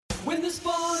When this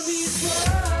boy meets world,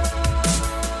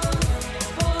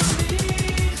 boy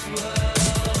meets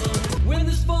world. When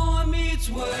this boy meets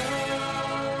world.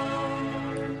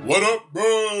 What up,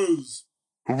 bros?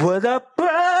 What up,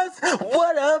 bros?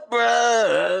 What up,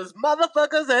 bros?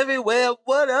 Motherfuckers everywhere.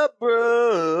 What up,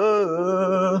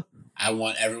 bro? I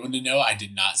want everyone to know I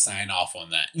did not sign off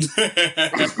on that.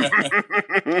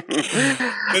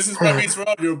 This is Boy Meets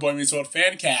World, your Boy Meets World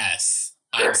fan cast.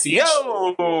 I'm Siege.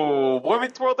 Yo, Boy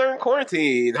Meets World during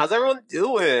quarantine. How's everyone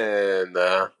doing?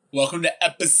 Welcome to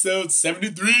episode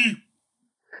 73.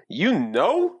 You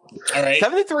know? All right.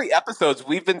 73 episodes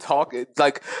we've been talking,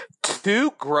 like,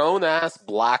 two grown-ass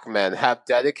black men have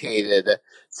dedicated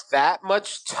that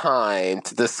much time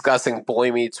to discussing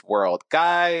Boy Meets World.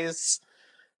 Guys,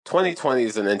 2020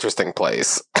 is an interesting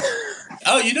place.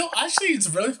 Oh, you know, actually, it's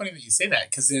really funny that you say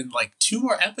that, because in, like, 2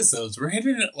 more episodes, we're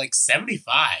hitting at, like,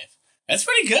 75. That's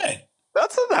pretty good.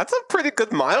 That's a pretty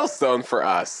good milestone for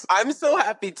us. I'm so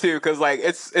happy too, because like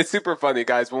it's super funny,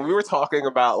 guys. When we were talking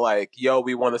about like, yo,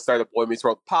 we want to start a Boy Meets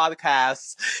World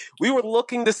podcast, we were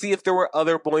looking to see if there were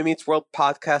other Boy Meets World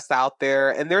podcasts out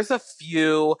there, and there's a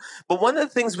few. But one of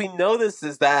the things we noticed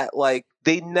is that like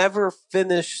they never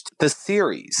finished the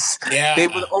series. Yeah. They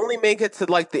would only make it to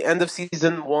like the end of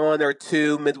season 1 or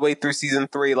 2, midway through season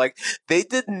 3. Like they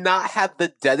did not have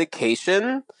the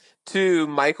dedication to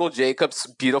Michael Jacobs'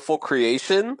 beautiful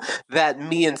creation that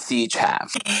me and Siege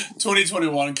have.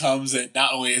 2021 comes, and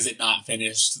not only is it not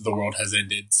finished, the world has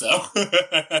ended, so...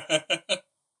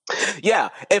 Yeah,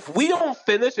 if we don't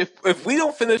finish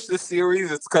the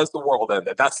series, it's because the world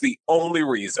ended. That's the only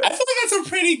reason. I feel like that's a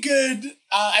pretty good...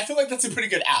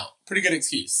 out. Pretty good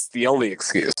excuse. The only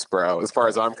excuse, bro, as far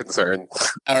as I'm concerned.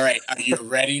 All right, are you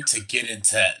ready to get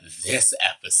into this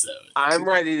episode? I'm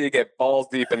ready to get balls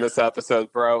deep in this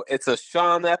episode, bro. It's a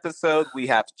Sean episode. We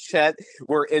have Chet.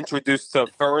 We're introduced to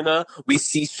Verna. We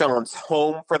see Sean's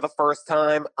home for the first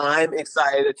time. I'm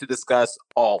excited to discuss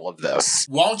all of this.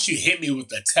 Why don't you hit me with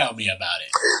the tell me about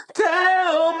it?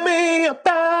 Tell me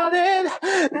about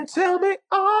it. Tell me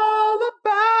all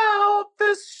about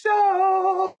this show.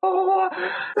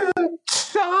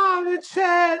 Sean and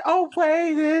Chad are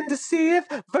waiting to see if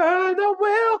Verna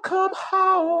will come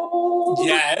home.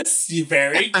 Yes,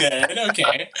 very good.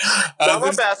 Okay. Not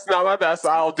my best.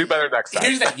 I'll do better next time.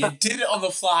 Here's the thing. You did it on the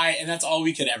fly, and that's all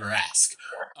we could ever ask.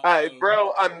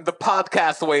 Bro, I'm the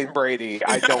podcast Wayne Brady.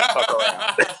 I don't fuck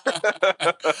around.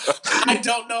 I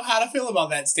don't know how to feel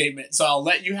about that statement, so I'll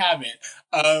let you have it.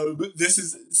 This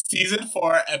is season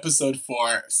 4, episode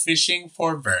 4, Fishing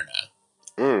for Verna.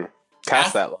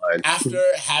 Cast that line. After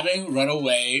having run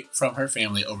away from her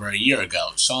family over a year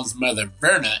ago, Sean's mother,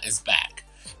 Verna, is back.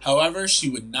 However, she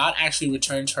would not actually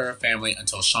return to her family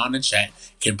until Sean and Chet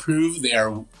can prove they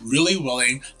are really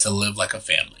willing to live like a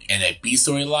family. In a B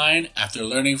storyline, after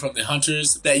learning from the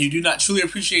hunters that you do not truly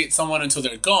appreciate someone until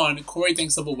they're gone, Corey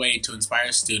thinks of a way to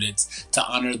inspire students to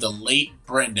honor the late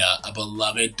Brenda, a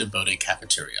beloved, devoted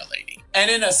cafeteria lady. And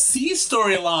in a C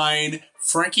storyline,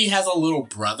 Frankie has a little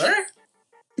brother?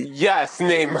 Yes,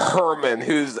 named Herman,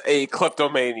 who's a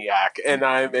kleptomaniac, and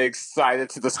I'm excited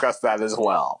to discuss that as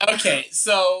well. Okay,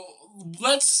 so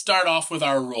let's start off with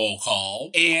our roll call,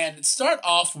 and start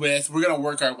off with, we're going to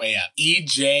work our way up.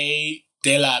 E.J.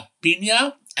 De La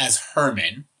Pina as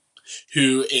Herman,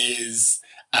 who is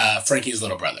Frankie's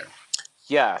little brother.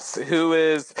 Yes, who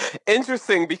is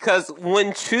interesting because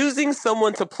when choosing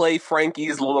someone to play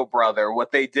Frankie's little brother,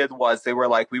 what they did was they were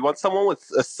like, we want someone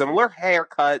with a similar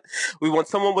haircut, we want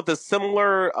someone with a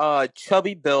similar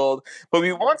chubby build, but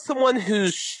we want someone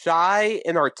who's shy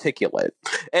and articulate.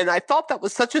 And I thought that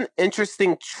was such an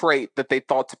interesting trait that they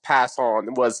thought to pass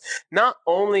on, was not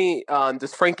only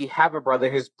does Frankie have a brother,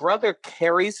 his brother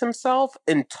carries himself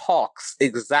and talks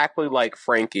exactly like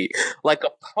Frankie, like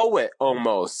a poet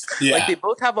almost. Yeah. Like they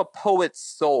both have a poet's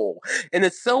soul. And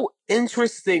it's so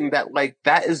interesting that like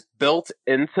that is built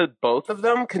into both of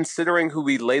them, considering who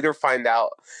we later find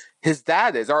out his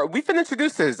dad is. Or we've been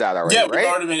introduced to his dad already, yeah, right? we've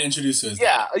already been introduced to his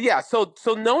dad. Yeah. So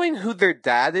knowing who their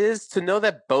dad is, to know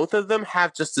that both of them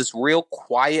have just this real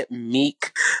quiet,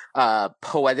 meek,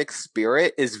 poetic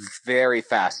spirit is very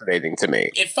fascinating to me.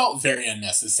 It felt very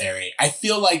unnecessary. I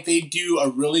feel like they do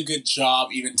a really good job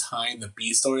even tying the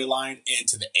B storyline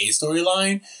into the A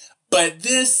storyline. But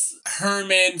this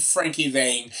Herman Frankie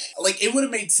thing, like, it would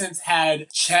have made sense had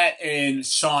Chet and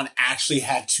Sean actually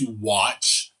had to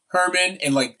watch Herman,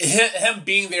 and like him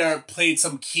being there played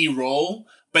some key role,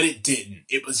 but it didn't.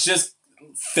 It was just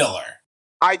filler.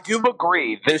 I do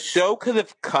agree. The show could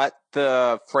have cut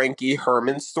the Frankie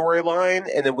Herman storyline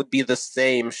and it would be the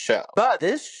same show. But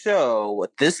this show,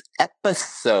 this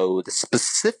episode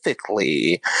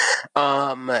specifically,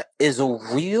 is a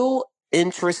real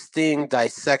interesting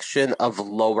dissection of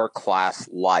lower class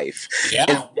life. Yeah.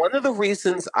 And one of the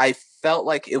reasons I felt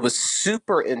like it was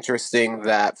super interesting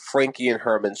that Frankie and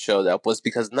Herman showed up was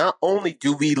because not only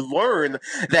do we learn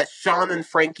that Sean and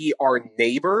Frankie are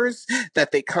neighbors,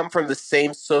 that they come from the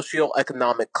same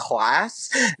socioeconomic class,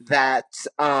 that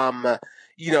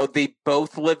they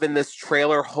both live in this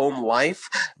trailer home life,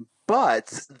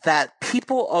 but that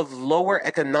people of lower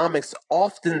economics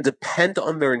often depend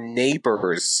on their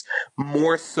neighbors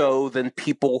more so than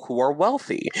people who are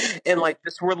wealthy. And like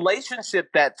this relationship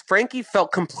that Frankie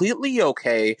felt completely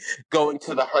okay going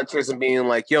to the Hunters and being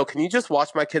like, yo, can you just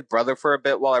watch my kid brother for a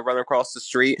bit while I run across the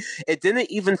street? It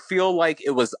didn't even feel like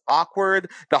it was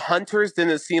awkward. The Hunters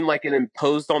didn't seem like it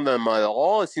imposed on them at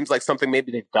all. It seems like something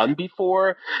maybe they've done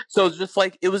before. So it's just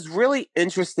like, it was really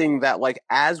interesting that like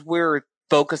as we're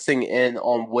focusing in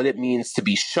on what it means to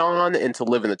be Sean and to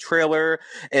live in a trailer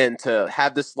and to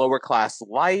have this lower class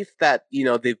life that,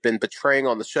 they've been portraying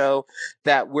on the show,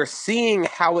 that we're seeing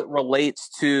how it relates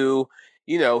to,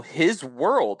 his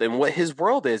world and what his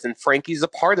world is. And Frankie's a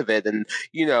part of it. And,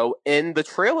 in the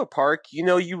trailer park,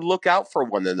 you look out for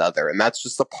one another. And that's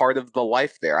just a part of the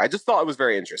life there. I just thought it was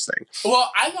very interesting. Well,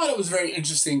 I thought it was very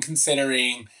interesting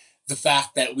considering the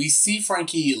fact that we see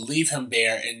Frankie leave him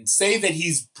there and say that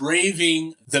he's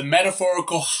braving the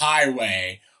metaphorical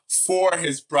highway for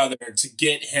his brother to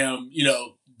get him,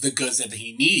 the goods that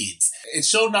he needs. It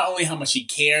showed not only how much he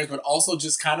cares, but also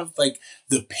just kind of like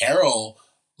the peril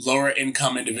lower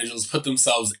income individuals put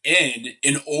themselves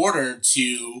in order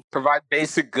to provide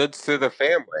basic goods to the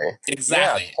family.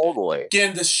 Exactly. Yeah, totally.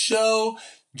 Again, the show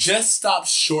just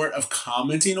stops short of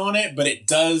commenting on it, but it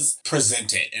does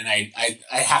present it, and I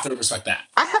have to respect that.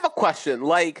 I have a question.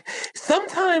 Like,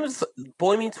 sometimes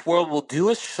Boy Meets World will do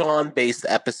a Sean-based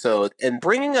episode and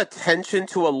bringing attention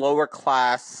to a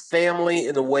lower-class family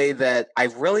in a way that I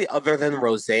really, other than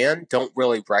Roseanne, don't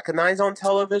really recognize on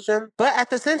television. But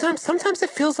at the same time, sometimes it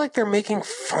feels like they're making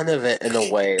fun of it in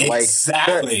a way.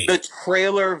 Exactly. Like, the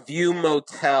Trailer View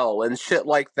Motel and shit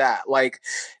like that. Like,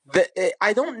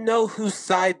 I don't know whose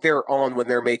side they're on when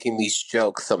they're making these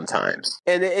jokes sometimes.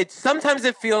 And sometimes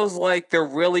it feels like they're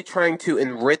really trying to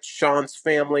enrich Sean's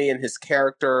family and his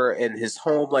character and his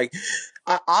home. Like,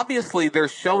 obviously they're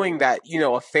showing that,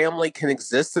 a family can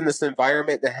exist in this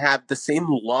environment and have the same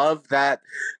love that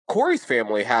Corey's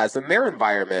family has in their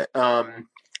environment.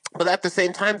 But at the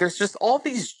same time, there's just all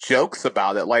these jokes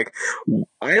about it. Like,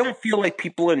 I don't feel like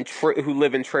people who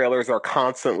live in trailers are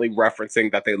constantly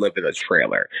referencing that they live in a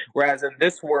trailer. Whereas in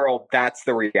this world, that's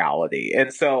the reality.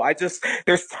 And so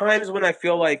there's times when I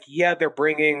feel like, yeah, they're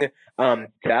bringing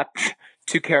depth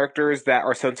to characters that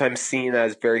are sometimes seen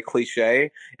as very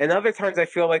cliche. And other times I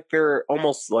feel like they're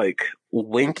almost like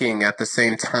winking at the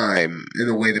same time in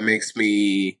a way that makes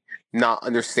me not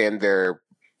understand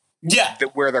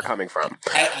where they're coming from.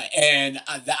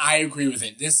 I agree with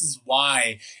it. This is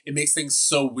why it makes things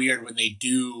so weird when they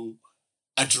do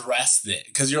address it.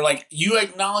 Because you're like, you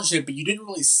acknowledged it, but you didn't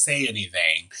really say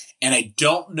anything. And I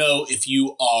don't know if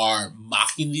you are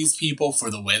mocking these people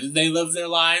for the way that they live their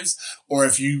lives, or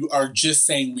if you are just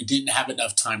saying we didn't have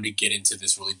enough time to get into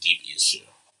this really deep issue.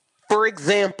 For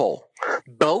example,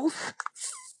 both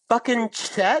fucking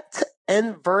Chet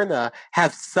and Verna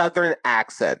have Southern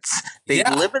accents. They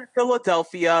live in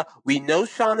Philadelphia. We know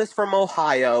Sean is from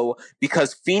Ohio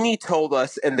because Feeney told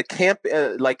us in the camp,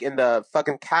 in the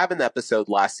fucking cabin episode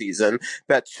last season,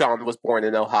 that Sean was born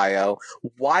in Ohio.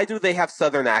 Why do they have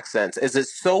Southern accents? Is it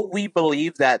so we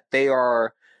believe that they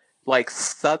are like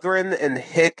Southern and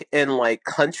hick and like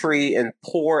country and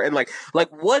poor and like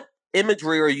what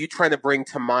imagery are you trying to bring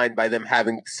to mind by them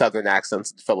having Southern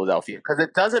accents in Philadelphia? Because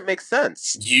it doesn't make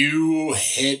sense. You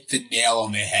hit the nail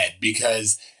on the head,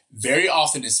 because very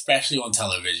often, especially on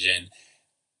television,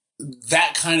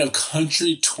 that kind of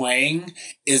country twang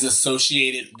is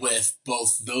associated with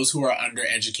both those who are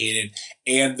undereducated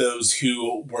and those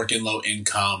who work in low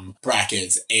income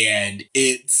brackets. And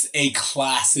it's a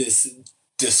classist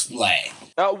display.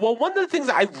 Well, one of the things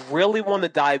I really want to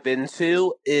dive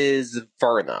into is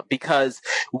Verna, because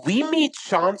we meet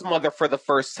Sean's mother for the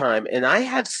first time, and I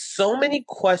have so many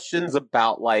questions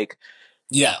about, like,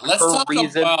 let's talk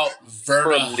about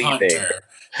Verna Hunter.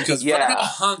 Because Verna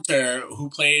Hunter, who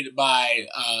played by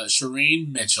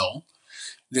Shireen Mitchell,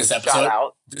 this Shout episode.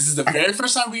 out. This is the very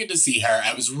first time we get to see her.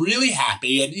 I was really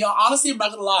happy. And, honestly, I'm not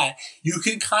going to lie. You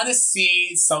can kind of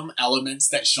see some elements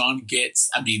that Sean gets.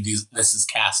 I mean, this is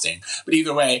casting. But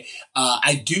either way,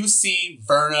 I do see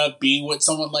Verna being with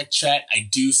someone like Chet. I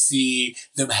do see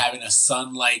them having a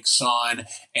son like Sean.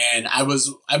 And I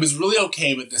was really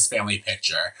okay with this family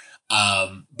picture.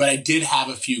 But I did have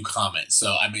a few comments,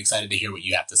 so I'm excited to hear what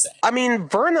you have to say. I mean,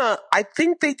 Verna, I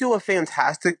think they do a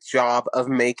fantastic job of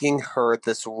making her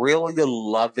this really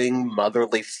loving,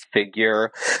 motherly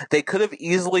figure. They could have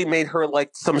easily made her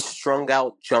like some strung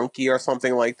out junkie or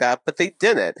something like that, but they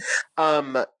didn't.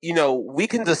 We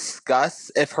can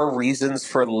discuss if her reasons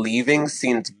for leaving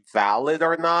seemed valid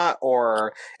or not,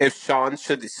 or if Sean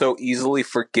should so easily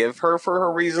forgive her for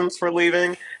her reasons for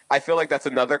leaving. I feel like that's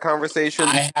another conversation.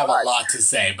 I have a lot to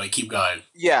say, but keep going.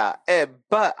 Yeah,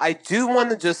 but I do want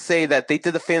to just say that they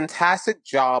did a fantastic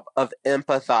job of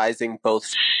empathizing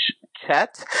both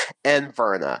Chet and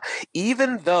Verna.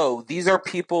 Even though these are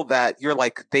people that you're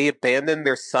like, they abandoned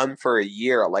their son for a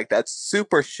year, like that's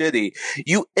super shitty.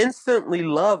 You instantly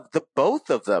love the both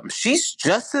of them. She's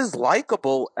just as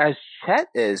likable as Chet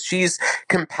is. She's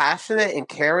compassionate and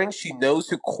caring. She knows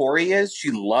who Corey is.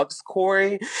 She loves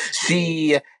Corey.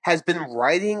 She has been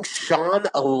writing Sean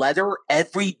a letter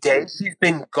every day she's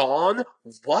been gone.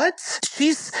 What?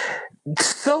 She's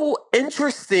so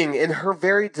interesting in her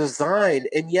very design,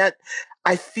 and yet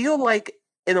I feel like,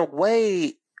 in a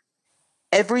way,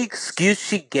 every excuse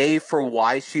she gave for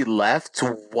why she left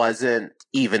wasn't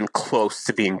even close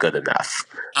to being good enough.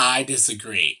 I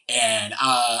disagree. And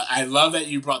I love that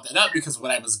you brought that up, because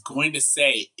what I was going to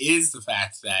say is the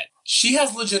fact that she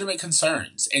has legitimate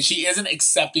concerns and she isn't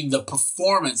accepting the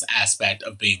performance aspect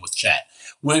of being with Chet.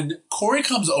 When Corey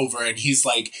comes over and he's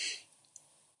like,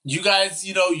 you guys,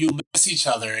 you miss each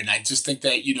other, and I just think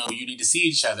that, you need to see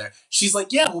each other. She's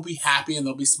like, yeah, we'll be happy and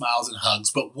there'll be smiles and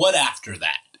hugs, but what after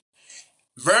that?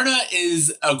 Verna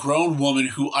is a grown woman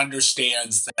who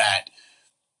understands that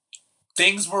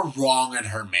things were wrong in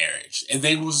her marriage and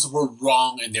things were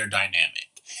wrong in their dynamic.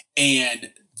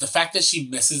 And the fact that she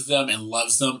misses them and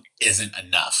loves them isn't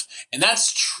enough. And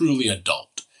that's truly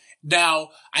adult. Now,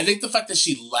 I think the fact that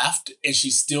she left and she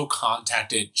still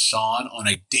contacted Sean on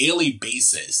a daily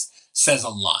basis says a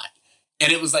lot.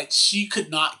 And it was like she could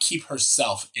not keep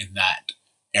herself in that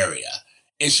area.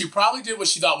 And she probably did what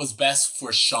she thought was best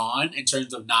for Sean in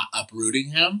terms of not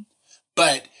uprooting him.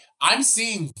 But I'm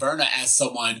seeing Verna as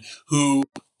someone who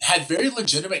had very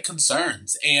legitimate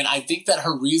concerns. And I think that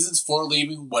her reasons for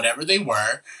leaving, whatever they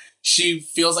were, she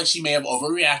feels like she may have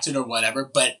overreacted or whatever,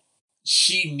 but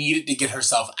she needed to get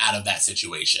herself out of that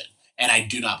situation. And I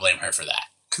do not blame her for that,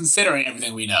 considering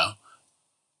everything we know.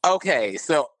 Okay,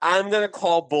 so I'm going to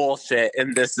call bullshit,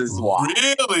 and this is why.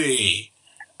 Really?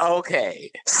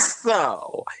 Okay,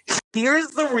 so here's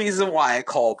the reason why I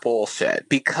call bullshit.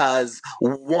 Because,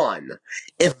 one,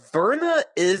 if Verna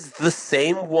is the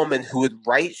same woman who would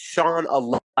write Sean a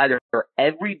letter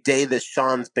every day that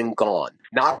Sean's been gone,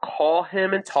 not call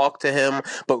him and talk to him,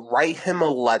 but write him a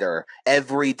letter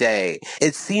every day,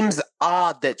 it seems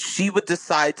odd that she would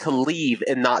decide to leave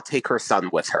and not take her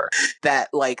son with her. That,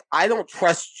 I don't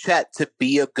trust Chet to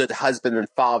be a good husband and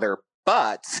father,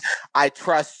 but I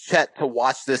trust Chet to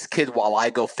watch this kid while I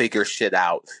go figure shit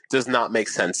out. Does not make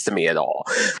sense to me at all.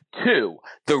 Two,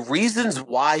 the reasons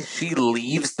why she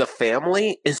leaves the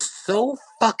family is so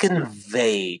fucking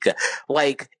vague.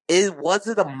 Was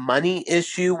it a money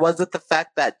issue? Was it the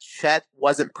fact that Chet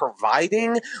wasn't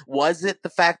providing? Was it the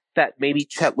fact that maybe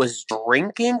Chet was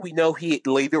drinking? We know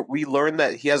we learned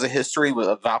that he has a history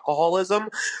of alcoholism.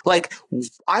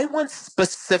 I want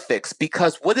specifics,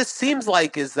 because what it seems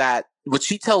like is that what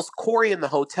she tells Corey in the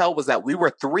hotel was that we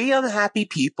were three unhappy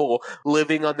people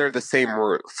living under the same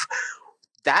roof.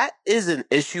 That is an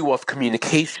issue of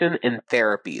communication and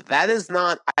therapy. That is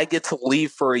not, I get to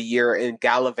leave for a year and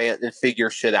gallivant and figure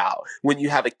shit out. When you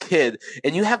have a kid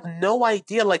and you have no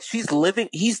idea, he's living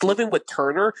with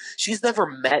Turner. She's never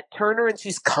met Turner and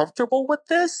she's comfortable with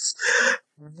this.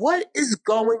 What is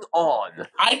going on?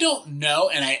 I don't know.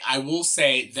 And I will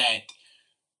say that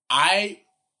I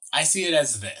see it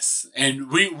as this.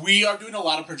 And we are doing a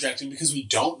lot of projecting because we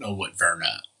don't know what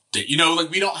Verna did.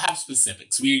 We don't have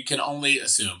specifics. We can only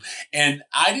assume. And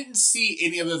I didn't see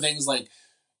any of the things like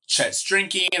Chet's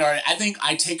drinking, or I think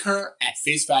I take her at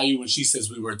face value when she says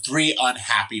we were three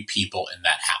unhappy people in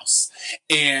that house.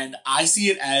 And I see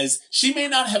it as she may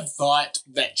not have thought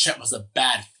that Chet was a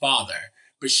bad father,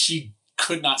 but she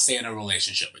could not stay in a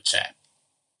relationship with Chet.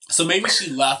 So maybe she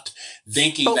left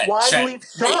thinking but that why Chet... leave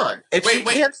Sean? She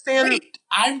can't stand... Wait,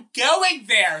 I'm going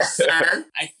there, sir.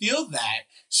 I feel that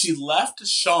she left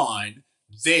Sean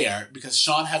there because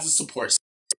Sean has a support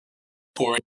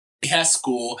for it. He has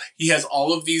school. He has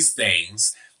all of these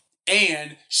things.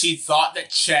 And she thought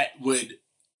that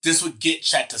this would get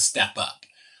Chet to step up.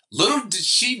 Little did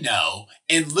she know,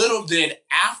 and little did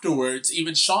afterwards,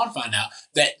 even Sean find out,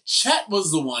 that Chet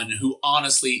was the one who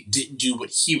honestly didn't do what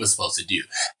he was supposed to do.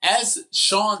 As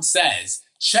Sean says,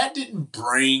 Chet didn't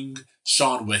bring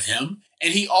Sean with him,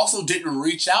 and he also didn't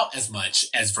reach out as much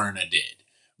as Verna did.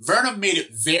 Verna made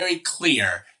it very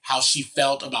clear how she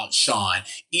felt about Sean,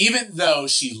 even though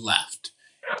she left.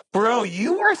 Bro,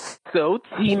 you are so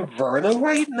Team Verna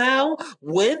right now,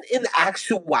 when in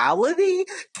actuality,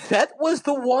 Chet was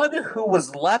the one who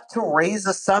was left to raise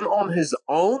a son on his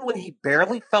own when he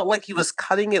barely felt like he was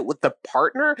cutting it with the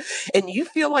partner, and you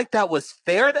feel like that was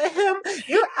fair to him?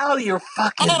 You're out of your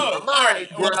fucking mind,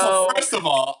 bro. Well, so first of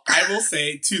all, I will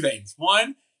say two things.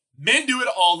 One, men do it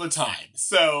all the time.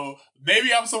 So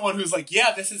maybe I'm someone who's like,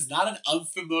 yeah, this is not an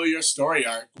unfamiliar story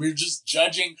arc. We're just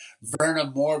judging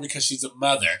Verna more because she's a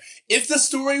mother. If the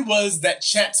story was that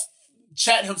Chet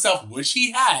himself, which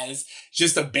he has,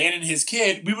 just abandoned his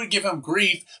kid, we would give him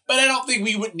grief, but I don't think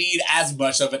we would need as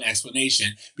much of an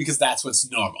explanation because that's what's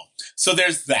normal. So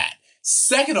there's that.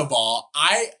 Second of all,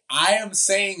 I am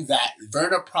saying that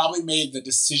Verna probably made the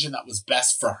decision that was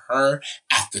best for her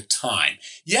at the time.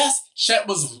 Yes, Chet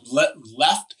was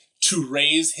left to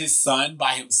raise his son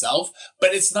by himself,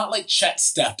 but it's not like Chet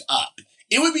stepped up.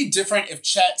 It would be different if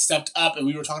Chet stepped up and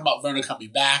we were talking about Verna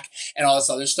coming back and all this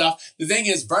other stuff. The thing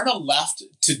is, Verna left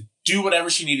to do whatever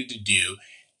she needed to do.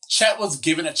 Chet was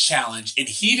given a challenge and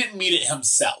he didn't meet it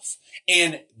himself.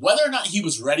 And whether or not he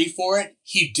was ready for it,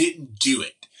 he didn't do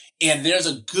it. And there's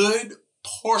a good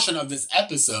portion of this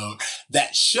episode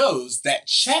that shows that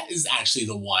Chet is actually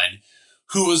the one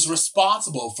who was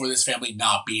responsible for this family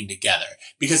not being together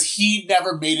because he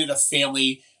never made it a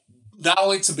family, not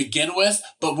only to begin with,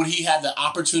 but when he had the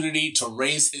opportunity to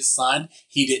raise his son,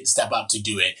 he didn't step up to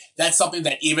do it. That's something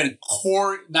that even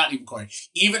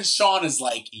Sean is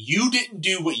like, you didn't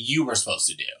do what you were supposed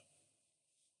to do.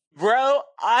 Bro,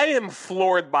 I am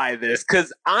floored by this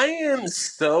because I am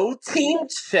so Team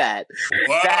Chet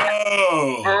that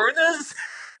Whoa! Verna's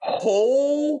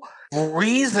whole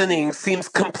reasoning seems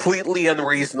completely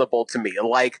unreasonable to me.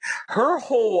 Like, her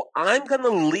whole, I'm gonna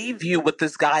leave you with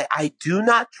this guy I do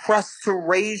not trust to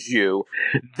raise you,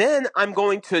 then I'm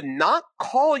going to not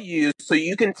call you so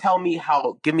you can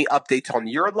give me updates on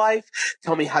your life,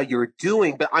 tell me how you're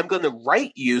doing, but I'm gonna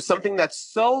write you something that's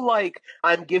so like,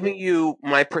 I'm giving you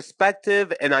my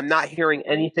perspective and I'm not hearing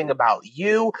anything about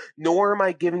you, nor am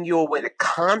I giving you a way to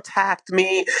contact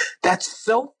me. That's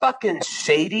so fucking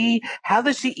shady. How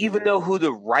does she even know who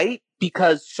to write?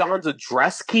 Because Sean's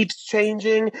address keeps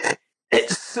changing.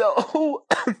 It's so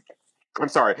I'm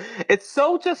sorry. It's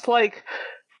so just like,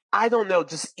 I don't know,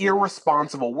 just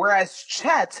irresponsible. Whereas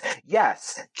Chet,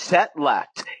 yes, Chet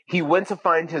left. He went to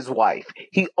find his wife.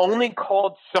 He only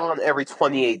called Sean every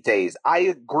 28 days. I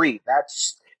agree.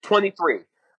 That's 23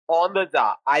 on the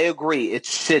dot. I agree. It's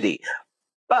shitty.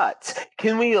 But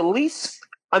can we at least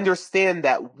understand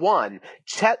that, one,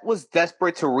 Chet was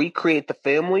desperate to recreate the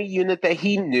family unit that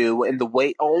he knew in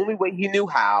the only way he knew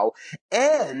how,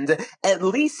 and at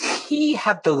least he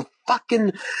had the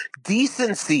fucking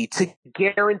decency to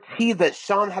guarantee that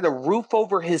Sean had a roof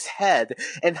over his head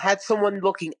and had someone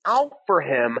looking out for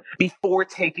him before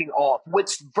taking off,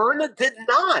 which Verna did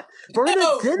not.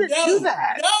 Verna didn't do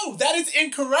that. No, that is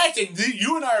incorrect. And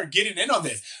you and I are getting in on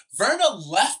this. Verna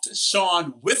left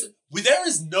Sean there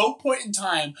is no point in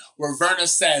time where Verna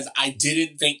says, I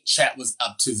didn't think Chet was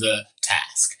up to the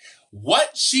task.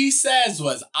 What she says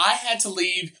was, I had to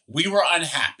leave. We were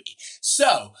unhappy.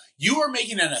 So you were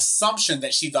making an assumption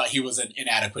that she thought he was an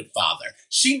inadequate father.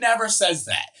 She never says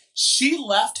that. She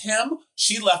left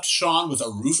Sean with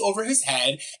a roof over his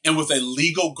head and with a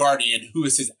legal guardian who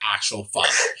is his actual father.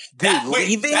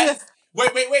 Wait.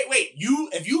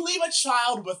 If you leave a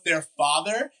child with their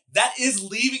father, that is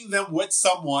leaving them with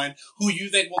someone who you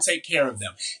think will take care of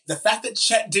them. The fact that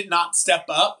Chet did not step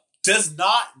up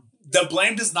the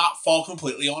blame does not fall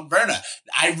completely on Verna.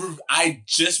 I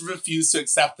just refuse to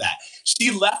accept that. She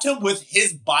left him with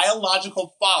his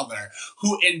biological father,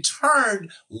 who in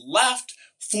turn left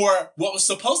for what was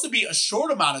supposed to be a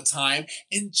short amount of time,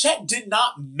 and Chet did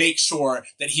not make sure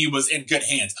that he was in good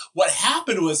hands. What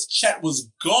happened was Chet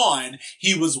was gone.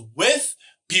 He was with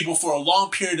people for a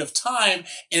long period of time,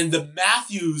 and the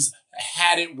Matthews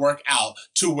had it work out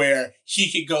to where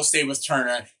he could go stay with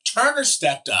Turner. Turner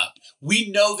stepped up.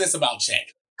 We know this about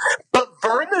Chet. But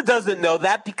Verna doesn't know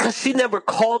that because she never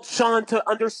called Sean to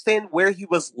understand where he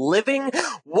was living,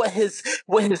 what his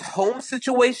home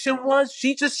situation was.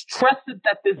 She just trusted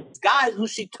that this guy who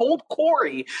she told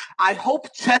Corey, I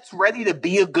hope Chet's ready to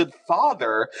be a good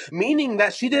father, meaning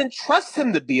that she didn't trust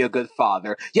him to be a good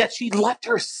father, yet she left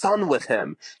her son with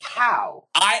him. How?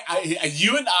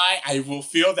 You and I will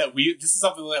feel that this is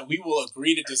something that we will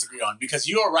agree to disagree on, because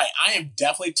you are right. I am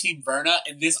definitely Team Verna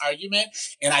in this argument,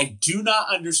 and I do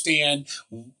not understand.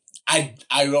 I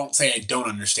won't say I don't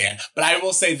understand, but I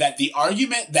will say that the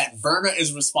argument that Verna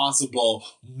is responsible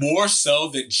more so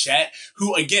than Chet,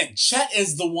 who again, Chet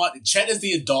is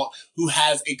the adult who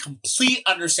has a complete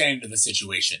understanding of the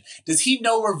situation. Does he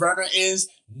know where Verna is?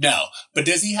 No. But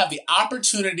does he have the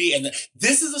opportunity? And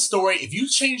this is a story, if you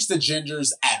change the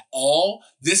genders at all,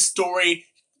 this story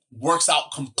works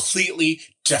out completely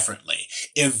differently.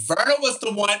 If Verna was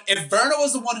the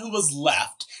one who was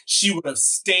left, she would have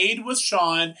stayed with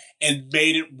Sean and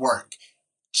made it work.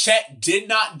 Chet did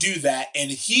not do that, and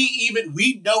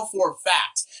we know for a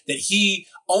fact that he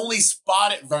only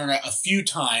spotted Verna a few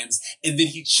times, and then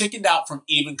he chickened out from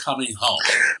even coming home.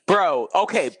 Bro,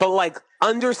 okay, but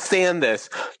understand this.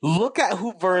 Look at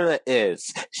who Verna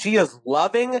is. She is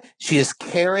loving, she is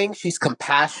caring, she's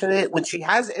compassionate. When she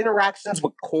has interactions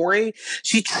with Corey,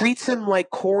 she treats him like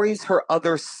Corey's her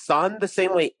other son, the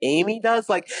same way Amy does.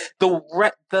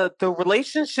 The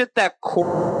relationship that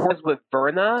Corey has with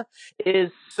Verna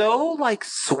is so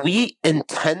sweet and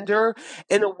tender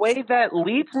in a way that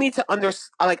leads me to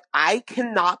understand. I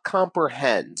cannot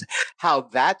comprehend how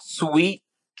that sweet,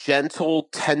 gentle,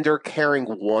 tender, caring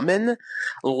woman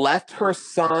left her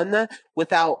son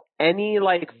without any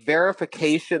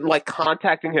verification,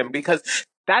 contacting him, because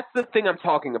that's the thing I'm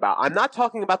talking about. I'm not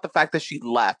talking about the fact that she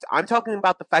left. I'm talking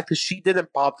about the fact that she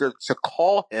didn't bother to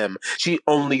call him. She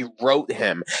only wrote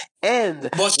him. And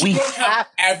she wrote him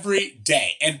every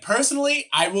day. And personally,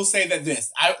 I will say that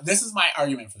this is my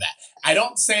argument for that. I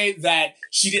don't say that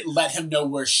she didn't let him know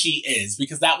where she is,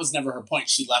 because that was never her point.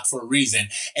 She left for a reason.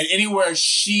 And anywhere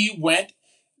she went,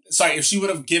 if she would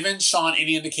have given Sean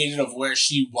any indication of where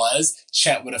she was,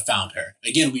 Chet would have found her.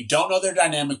 Again, we don't know their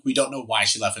dynamic. We don't know why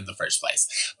she left in the first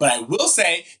place. But I will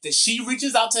say that she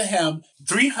reaches out to him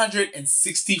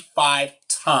 365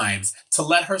 times to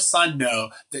let her son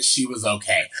know that she was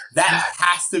okay. That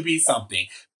has to be something.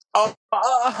 100%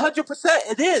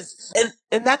 it is.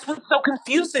 And that's what's so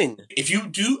confusing. If you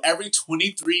do every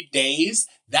 23 days,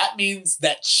 that means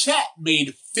that Chet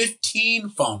made 15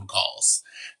 phone calls.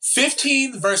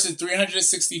 15 versus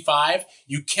 365,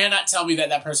 you cannot tell me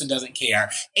that person doesn't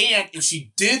care. And if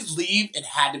she did leave, it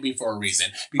had to be for a reason.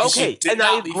 Because she did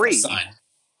not leave her son.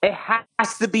 It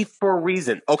has to be for a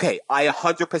reason. Okay, I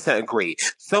 100% agree.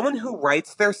 Someone who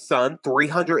writes their son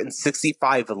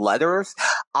 365 letters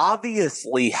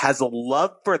obviously has a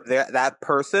love for that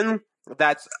person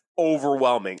that's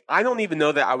overwhelming. I don't even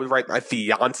know that I would write my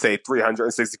fiance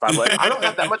 365 letters. I don't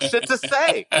have that much shit to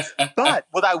say. But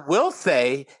what I will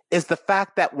say is the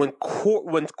fact that when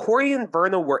Corey and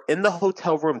Verna were in the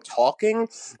hotel room talking,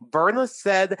 Verna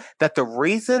said that the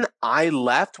reason I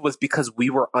left was because we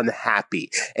were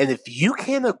unhappy. And if you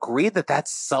can't agree that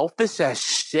that's selfish as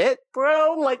shit,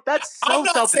 bro, that's so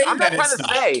selfish. I'm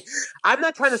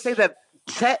not trying to say that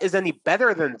Chet is any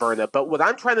better than Verna, but what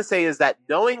I'm trying to say is that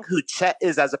knowing who Chet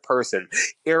is as a person,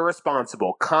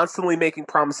 irresponsible, constantly making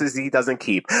promises he doesn't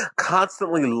keep,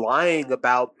 constantly lying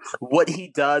about what he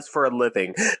does for a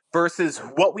living, versus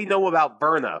what we know about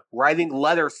Verna, writing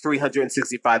letters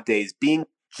 365 days, being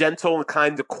gentle and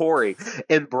kind to Corey,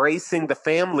 embracing the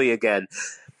family again.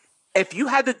 If you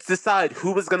had to decide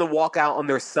who was going to walk out on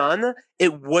their son,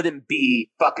 it wouldn't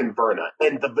be fucking Verna.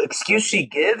 And the excuse she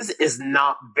gives is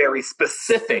not very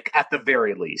specific at the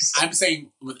very least. I'm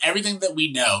saying with everything that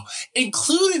we know,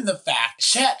 including the fact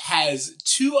Chet has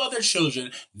 2 other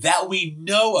children that we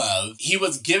know of. He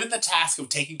was given the task of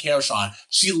taking care of Sean.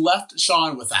 She left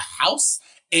Sean with a house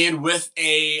and with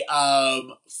a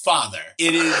father.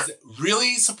 It is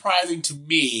really surprising to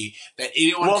me that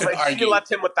anyone could argue. She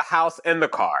left him with the house and the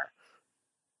car.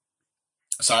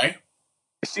 Sorry?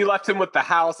 She left him with the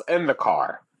house and the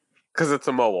car. Because it's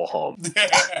a mobile home.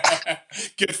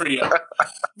 Good for you.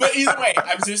 But either way,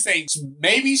 I'm just saying,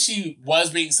 maybe she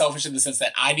was being selfish in the sense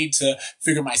that I need to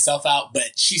figure myself out,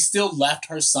 but she still left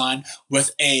her son with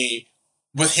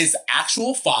his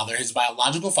actual father, his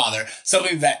biological father,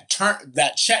 something that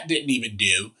Chet didn't even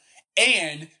do.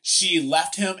 And she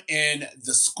left him in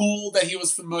the school that he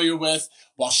was familiar with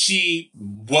while she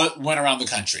went around the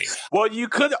country. Well, you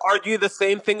could argue the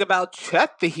same thing about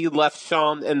Chet, that he left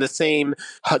Sean in the same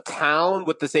town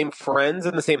with the same friends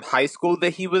in the same high school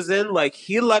that he was in. Like,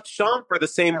 he left Sean for the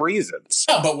same reasons.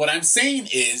 Yeah, but what I'm saying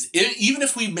is, even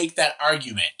if we make that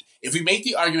argument, if we make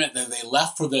the argument that they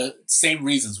left for the same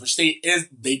reasons, which they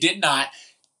did not,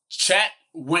 Chet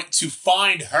went to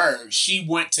find her. She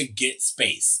went to get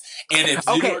space. And if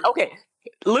Okay.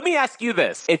 Let me ask you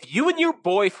this. If you and your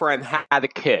boyfriend had a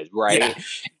kid, right? Yeah.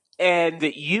 And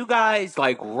you guys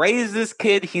like raise this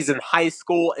kid, he's in high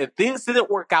school, and things didn't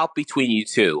work out between you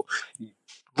two,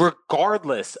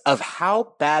 regardless of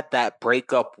how bad that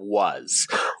breakup was,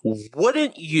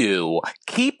 wouldn't you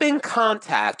keep in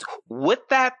contact with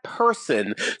that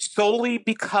person solely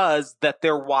because that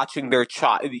they're watching your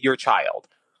child?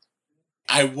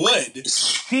 I would.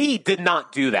 She did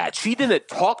not do that. She didn't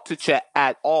talk to Chet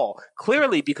at all.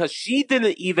 Clearly, because Chet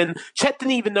didn't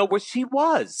even know where she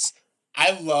was.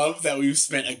 I love that we've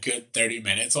spent a good 30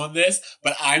 minutes on this,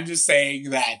 but I'm just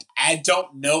saying that I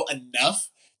don't know enough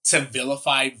to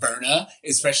vilify Verna,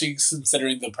 especially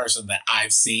considering the person that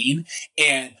I've seen.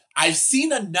 And I've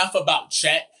seen enough about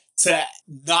Chet to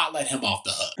not let him off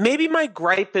the hook. Maybe my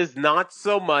gripe is not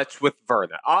so much with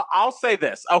Verna. I'll say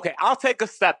this. Okay, I'll take a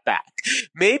step back.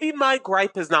 Maybe my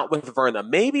gripe is not with Verna.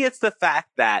 Maybe it's the fact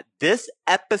that this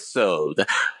episode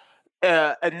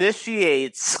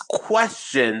initiates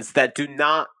questions that do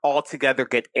not altogether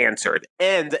get answered.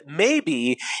 And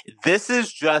maybe this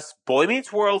is just Boy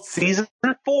Meets World Season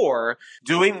 4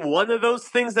 doing one of those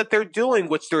things that they're doing,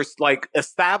 which they're like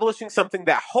establishing something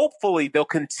that hopefully they'll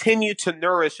continue to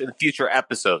nourish in future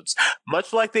episodes.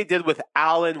 Much like they did with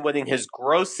Alan winning his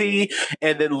Grocie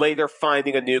and then later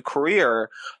finding a new career.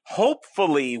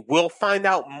 Hopefully we'll find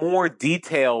out more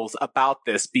details about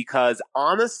this, because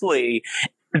honestly,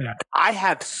 I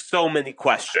have so many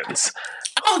questions.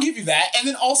 I'll give you that. And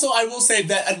then also I will say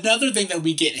that another thing that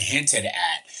we get hinted at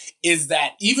is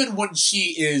that even when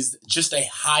she is just a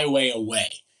highway away,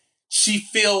 she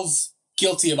feels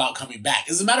guilty about coming back.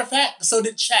 As a matter of fact, so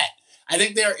did Chet. I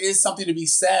think there is something to be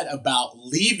said about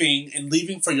leaving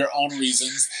for your own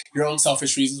reasons, your own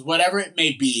selfish reasons, whatever it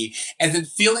may be, and then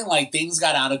feeling like things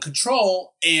got out of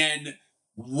control and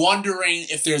wondering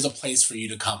if there's a place for you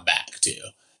to come back to.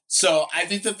 So I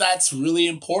think that that's really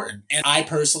important. And I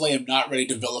personally am not ready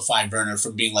to vilify Verna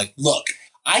from being like, look,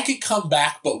 I could come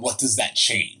back, but what does that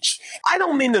change? I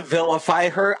don't mean to vilify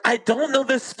her. I don't know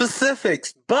the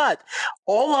specifics, but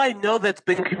all I know that's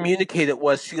been communicated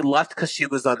was she left because she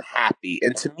was unhappy.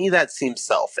 And to me, that seems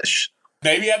selfish.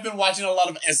 Maybe I've been watching a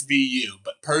lot of SVU,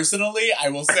 but personally, I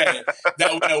will say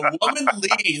that when a woman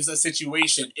leaves a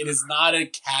situation, it is not a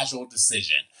casual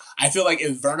decision. I feel like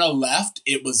if Verna left,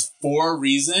 it was for a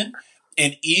reason.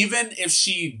 And even if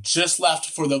she just left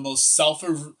for the most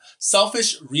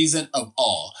selfish reason of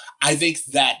all, I think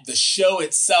that the show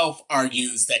itself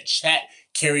argues that Chet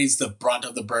carries the brunt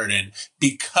of the burden,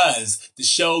 because the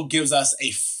show gives us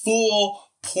a full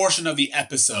portion of the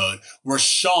episode where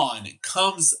Sean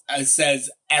comes and says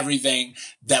everything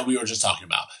that we were just talking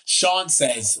about. Sean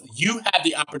says, you had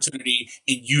the opportunity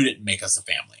and you didn't make us a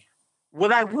family.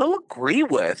 What I will agree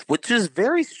with, which is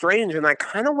very strange, and I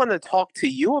kind of want to talk to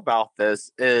you about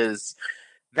this, is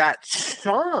that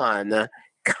Sean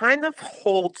kind of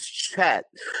holds Chet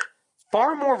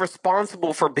far more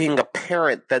responsible for being a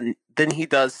parent than he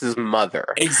does his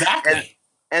mother. Exactly.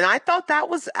 And I thought that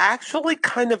was actually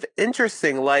kind of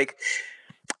interesting. Like,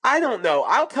 I don't know.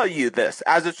 I'll tell you this.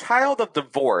 As a child of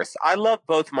divorce, I love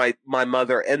both my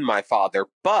mother and my father,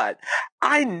 but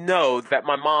I know that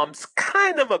my mom's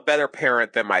kind of a better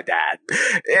parent than my dad.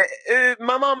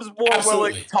 My mom's more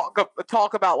Absolutely. willing to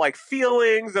talk about like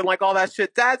feelings and like all that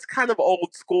shit. Dad's kind of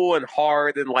old school and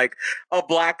hard and like a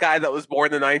black guy that was born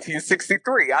in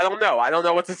 1963. I don't know. I don't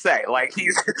know what to say. Like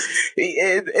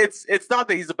it's not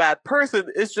that he's a bad person.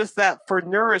 It's just that for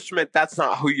nourishment, that's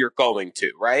not who you're going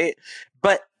to, right?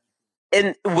 But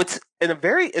in a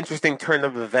very interesting turn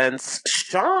of events,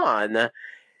 Sean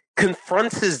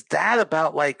confronts his dad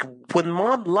about like, when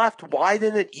mom left, why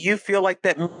didn't you feel like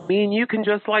that me and you can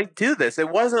just like do this? It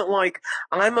wasn't like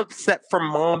I'm upset for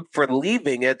mom for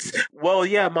leaving. It's, well,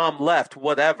 yeah, mom left,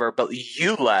 whatever, but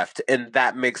you left, and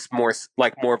that makes more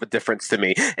of a difference to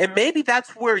me. And maybe that's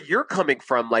where you're coming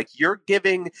from. Like you're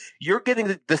getting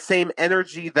the same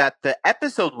energy that the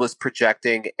episode was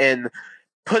projecting, and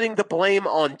putting the blame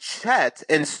on Chet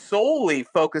and solely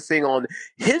focusing on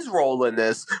his role in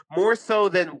this more so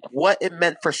than what it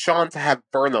meant for Sean to have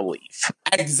Verna leave.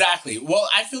 Exactly. Well,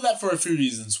 I feel that for a few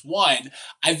reasons. One,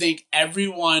 I think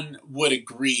everyone would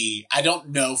agree. I don't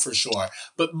know for sure,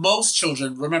 but most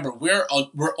children, remember, we're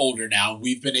older now.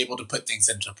 We've been able to put things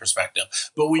into perspective.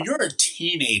 But when you're a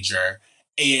teenager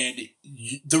and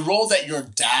the role that your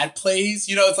dad plays,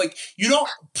 it's like you don't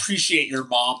appreciate your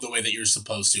mom the way that you're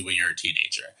supposed to when you're a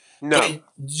teenager. No. But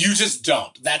you just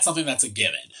don't. That's something that's a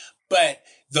given. But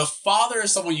the father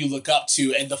is someone you look up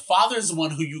to, and the father is the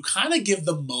one who you kind of give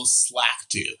the most slack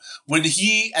to. When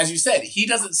he, as you said, he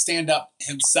doesn't stand up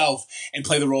himself and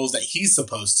play the roles that he's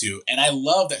supposed to. And I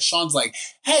love that Sean's like,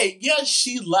 hey, yeah,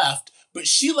 she left, but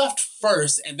she left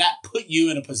first, and that put you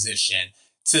in a position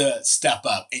to step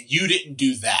up, and you didn't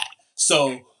do that.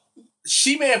 So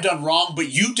she may have done wrong,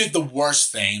 but you did the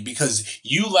worst thing because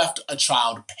you left a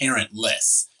child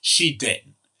parentless. She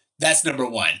didn't. That's number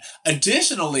one.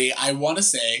 Additionally, I want to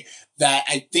say that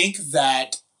I think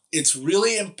that it's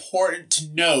really important to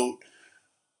note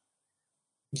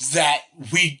that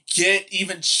we get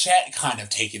even Chet kind of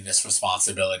taking this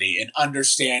responsibility and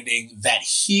understanding that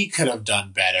he could have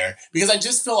done better. Because I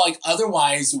just feel like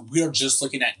otherwise we're just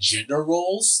looking at gender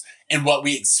roles and what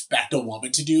we expect a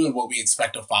woman to do and what we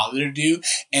expect a father to do.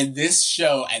 And this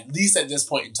show, at least at this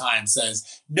point in time,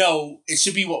 says, no, it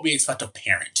should be what we expect a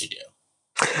parent to do.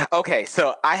 Okay,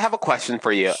 so I have a question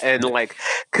for you. And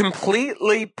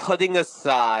completely putting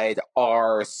aside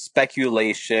our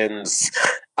speculations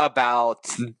about,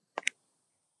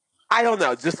 I don't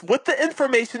know, just with the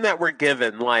information that we're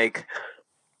given,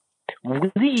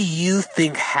 what do you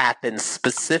think happened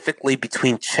specifically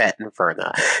between Chet and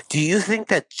Verna? Do you think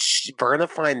that Verna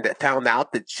found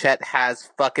out that Chet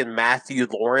has fucking Matthew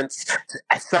Lawrence,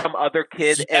 some other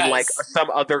kid, and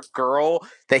some other girl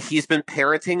that he's been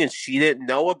parenting and she didn't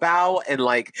know about, and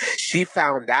she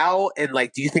found out, and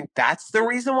do you think that's the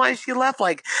reason why she left?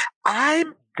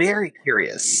 I'm very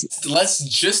curious. Let's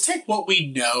just take what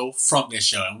we know from this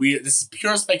show, and this is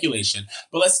pure speculation,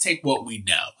 but let's take what we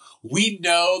know. We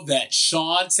know that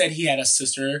Sean said he had a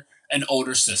sister, an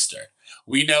older sister.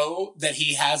 We know that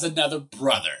he has another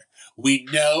brother. We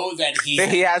know that he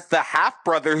has the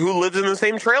half-brother who lives in the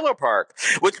same trailer park,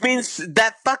 which means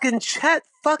that fucking Chet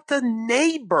fucked a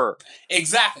neighbor.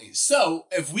 Exactly. So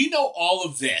if we know all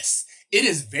of this, it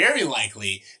is very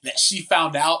likely that she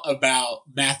found out about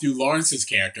Matthew Lawrence's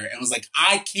character and was like,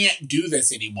 I can't do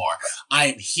this anymore. I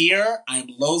am here. I'm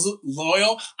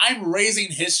loyal. I'm raising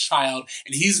his child,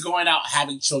 and he's going out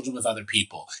having children with other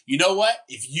people. You know what?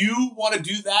 If you want to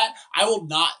do that, I will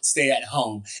not stay at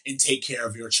home and take care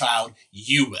of your child.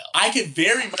 You will. I could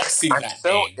very much see that. I'm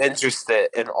so interested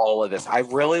in all of this. I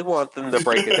really want them to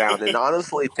break it down. And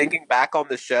honestly, thinking back on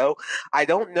the show, I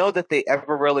don't know that they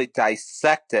ever really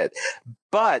dissected.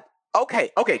 But okay.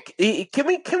 Can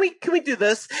we do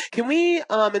this? Can we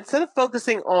instead of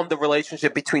focusing on the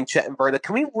relationship between Chet and Verna,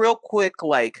 can we real quick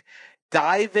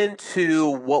dive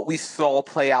into what we saw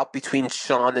play out between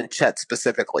Sean and Chet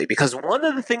specifically? Because one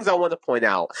of the things I want to point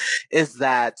out is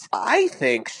that I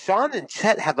think Sean and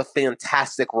Chet have a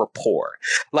fantastic rapport.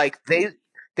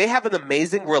 They have an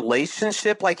amazing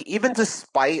relationship, even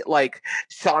despite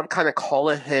Sean kind of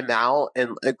calling him out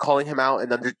and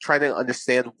trying to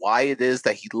understand why it is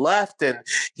that he left and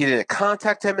he didn't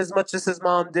contact him as much as his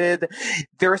mom did.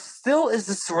 There still is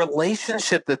this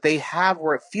relationship that they have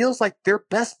where it feels like they're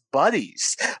best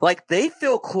buddies. They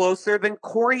feel closer than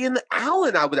Corey and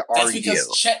Alan, I would argue. That's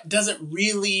because Chet doesn't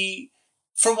really...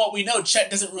 From what we know, Chet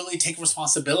doesn't really take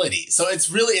responsibility. So it's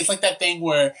like that thing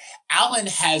where Alan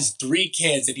has 3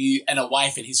 kids and a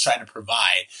wife and he's trying to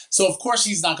provide. So of course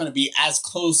he's not going to be as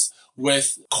close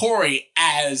with Corey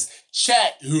as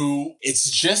Chet, who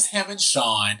it's just him and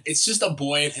Sean. It's just a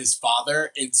boy and his father.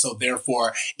 And so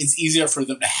therefore it's easier for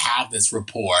them to have this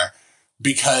rapport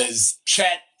because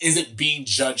Chet isn't being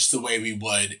judged the way we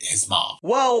would his mom.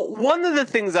 Well, one of the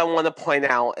things I want to point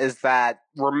out is that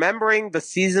remembering the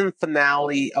season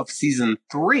finale of season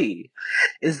 3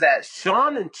 is that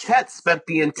Sean and Chet spent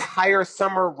the entire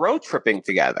summer road tripping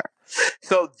together.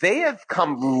 So they have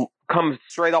come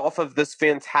straight off of this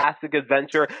fantastic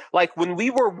adventure. When we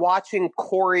were watching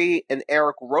Corey and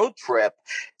Eric road trip,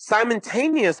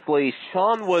 simultaneously,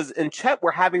 Sean and Chet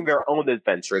were having their own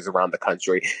adventures around the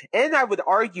country. And I would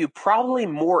argue probably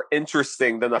more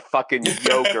interesting than a fucking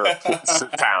yogurt place in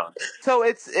town. So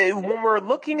when we're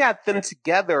looking at them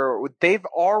together, they've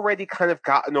already kind of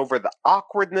gotten over the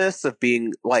awkwardness of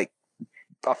being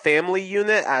a family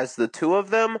unit as the two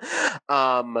of them.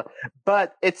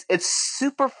 But it's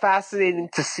super fascinating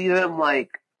to see them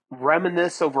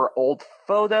reminisce over old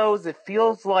photos. It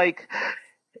feels like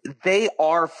they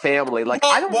are family. Like,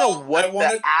 I don't know Well, what I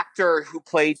wanted. the actor who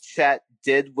played Chet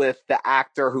did with the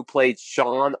actor who played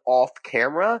Sean off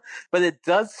camera, but it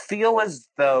does feel as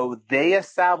though they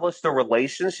established a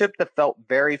relationship that felt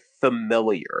very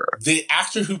familiar. The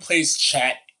actor who plays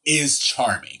Chet is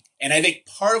charming. And I think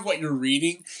part of what you're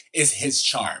reading is his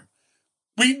charm.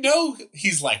 We know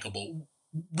he's likable.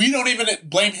 We don't even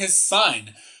blame his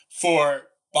son for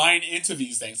buying into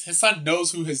these things. His son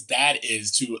knows who his dad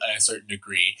is to a certain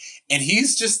degree. And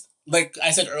he's just, like I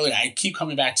said earlier, I keep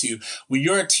coming back to, when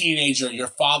you're a teenager, your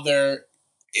father,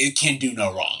 it can do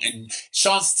no wrong. And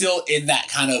Sean's still in that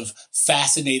kind of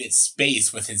fascinated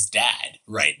space with his dad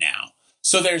right now.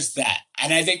 So there's that.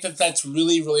 And I think that that's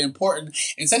really, really important.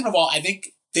 And second of all, I think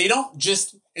they don't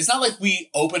just, it's not like we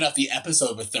open up the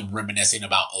episode with them reminiscing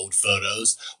about old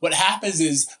photos. What happens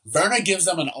is Verna gives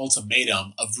them an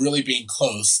ultimatum of really being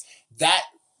close. That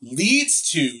leads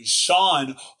to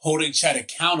Sean holding Chet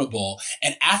accountable.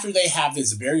 And after they have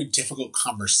this very difficult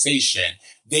conversation,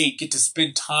 they get to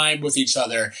spend time with each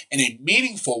other in a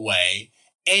meaningful way.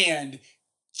 And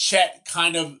Chet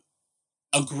kind of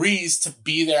agrees to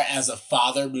be there as a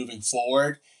father moving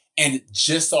forward. And it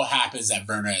just so happens that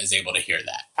Verna is able to hear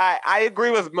that. I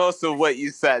agree with most of what you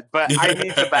said, but I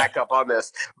need to back up on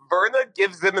this. Verna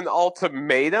gives them an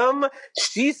ultimatum.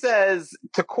 She says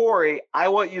to Corey, I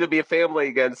want you to be a family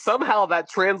again. Somehow that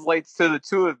translates to the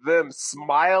two of them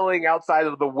smiling outside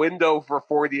of the window for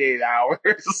 48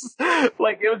 hours.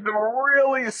 Like, it was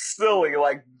really silly.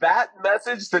 Like, that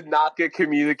message did not get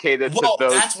communicated to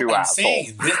those that's two what I'm assholes.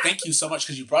 saying. Thank you so much,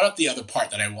 because you brought up the other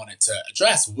part that I wanted to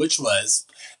address, which was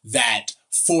that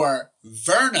for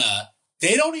Verna,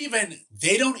 they don't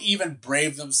even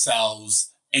brave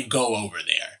themselves and go over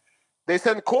there. They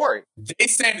send Corey. They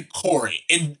send Corey,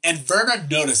 and Verna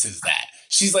notices that.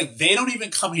 She's like, they don't even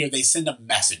come here, they send a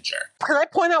messenger. Can I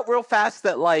point out real fast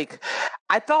that, like,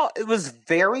 I thought it was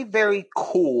very, very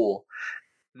cool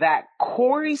that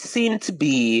Corey seemed to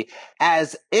be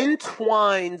as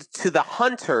entwined to the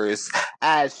hunters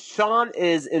as Sean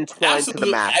is entwined Absolutely. to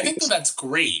the Matthews. I think that's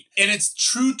great. And it's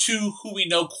true to who we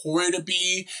know Corey to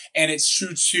be, and it's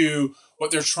true to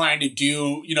what they're trying to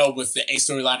do, you know, with the A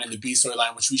storyline and the B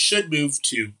storyline, which we should move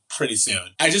to pretty soon.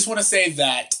 I just want to say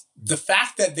that the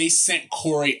fact that they sent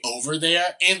Corey over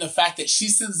there, and the fact that she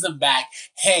sends them back,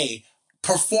 hey,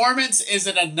 performance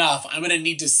isn't enough. I'm going to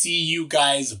need to see you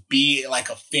guys be like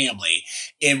a family.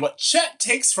 And what Chet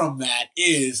takes from that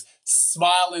is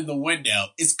smile in the window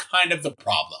is kind of the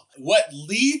problem. What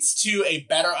leads to a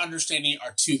better understanding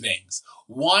are two things.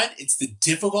 One, it's the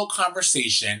difficult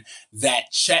conversation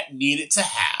that Chet needed to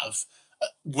have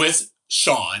with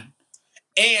Sean.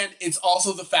 And it's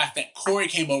also the fact that Corey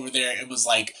came over there and was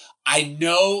like, I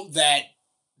know that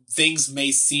things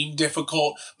may seem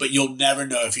difficult, but you'll never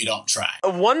know if you don't try.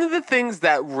 One of the things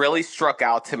that really struck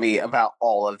out to me about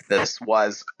all of this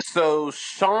was, so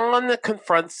Sean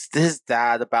confronts his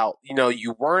dad about, you know,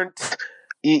 you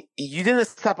didn't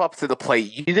step up to the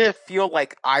plate. You didn't feel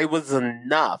like I was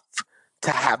enough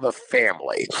to have a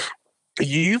family.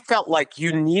 You felt like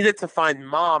you needed to find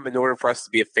mom in order for us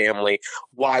to be a family.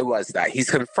 Why was that?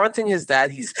 He's confronting his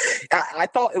dad. I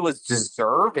thought it was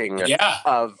deserving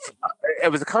of,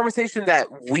 it was a conversation that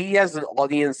we as an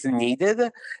audience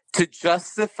needed to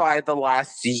justify the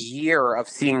last year of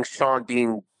seeing Sean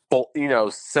being, you know,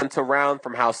 sent around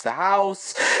from house to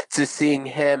house, to seeing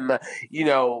him, you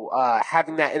know,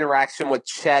 having that interaction with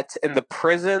Chet in the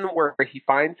prison where he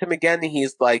finds him again. And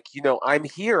he's like, you know, I'm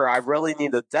here. I really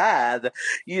need a dad.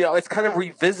 You know, it's kind of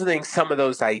revisiting some of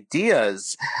those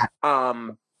ideas.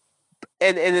 And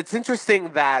it's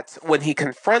interesting that when he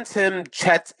confronts him,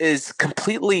 Chet is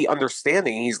completely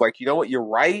understanding. He's like, you know what, you're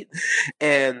right.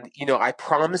 And, you know, I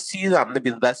promise you that I'm going to be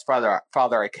the best father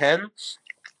I can.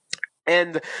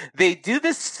 And they do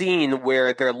this scene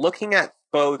where they're looking at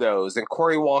photos and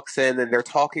Corey walks in and they're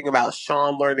talking about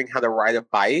Sean learning how to ride a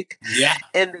bike. Yeah.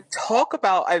 And they talk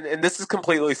about, and this is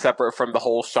completely separate from the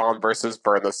whole Sean versus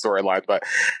Verna storyline, but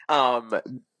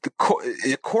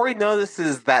Corey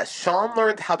notices that Sean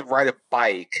learned how to ride a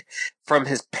bike from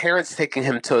his parents taking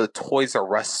him to a Toys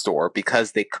R Us store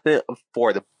because they couldn't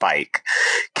afford a bike.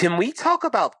 Can we talk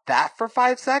about that for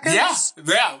 5 seconds?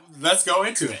 Yeah, let's go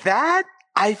into it. That,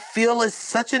 I feel, is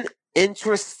such an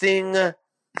interesting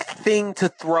thing to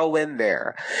throw in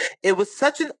there. It was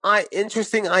such an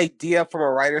interesting idea from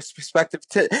a writer's perspective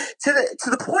to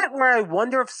the point where I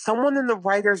wonder if someone in the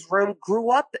writer's room grew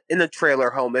up in a trailer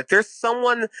home. If there's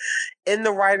someone in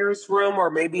the writer's room, or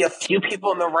maybe a few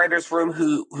people in the writer's room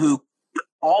who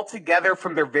all together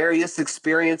from their various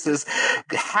experiences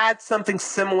had something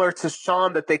similar to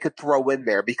Sean that they could throw in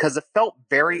there because it felt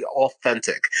very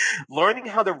authentic. Learning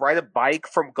how to ride a bike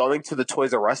from going to the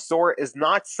Toys R Us store is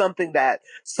not something that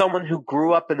someone who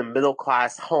grew up in a middle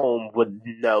class home would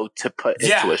know to put into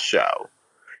Yeah. a show.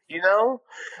 You know?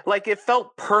 Like, it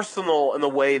felt personal in a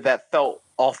way that felt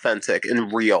authentic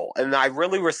and real. And I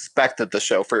really respected the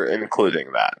show for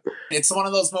including that. It's one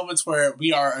of those moments where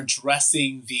we are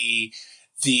addressing the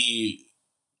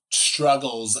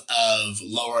struggles of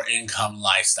lower income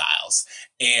lifestyles,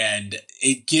 and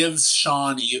it gives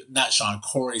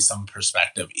Corey some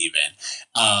perspective even.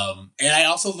 And I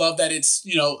also love that it's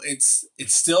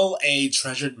still a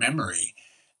treasured memory.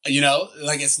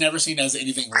 Like it's never seen as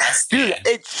anything less than.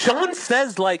 Dude, Sean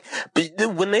says, like,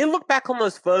 when they look back on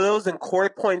those photos and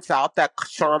Corey points out that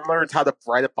Sean learned how to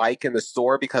ride a bike in the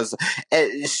store because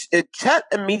Chet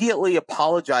immediately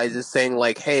apologizes saying,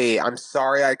 like, hey, I'm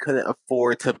sorry I couldn't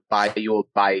afford to buy you a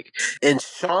bike. And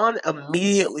Sean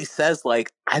immediately says,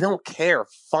 like, I don't care.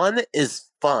 Fun is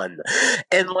fun.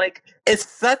 And like it's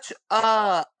such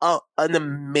an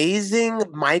amazing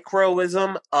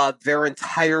microism of their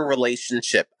entire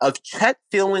relationship, of Chet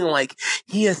feeling like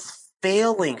he is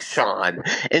failing Sean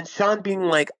and Sean being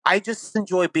like, I just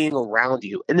enjoy being around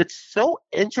you. And it's so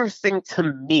interesting to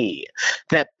me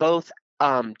that both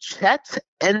Chet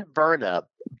and Verna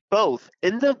both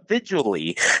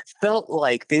individually felt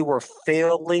like they were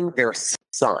failing their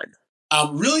son.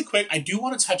 Really quick, I do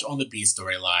want to touch on the B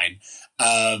storyline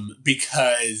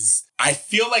because I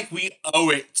feel like we owe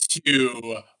it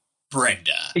to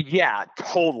Brenda. Yeah,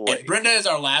 totally. And Brenda is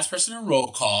our last person in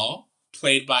roll call,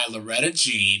 played by Loretta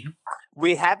Jean.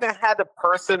 We haven't had a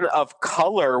person of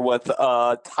color with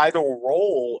a title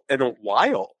role in a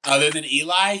while. Other than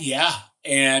Eli, yeah.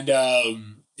 And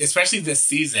especially this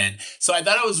season. So I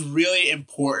thought it was really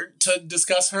important to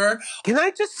discuss her. Can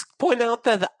I just point out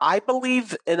that I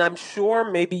believe, and I'm sure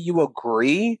maybe you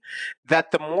agree, that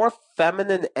the more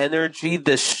feminine energy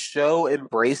this show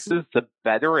embraces, the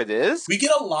better it is? We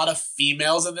get a lot of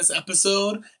females in this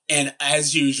episode, and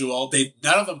as usual,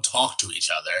 none of them talk to each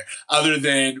other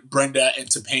than Brenda and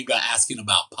Topanga asking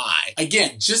about pie.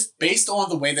 Again, just based on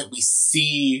the way that we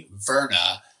see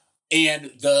Verna and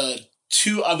the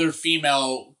two other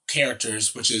female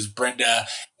characters, which is Brenda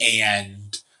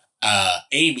and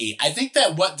Amy, I think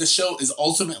that what the show is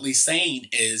ultimately saying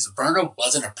is Verna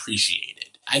wasn't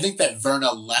appreciated. I think that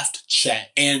Verna left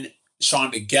Chet and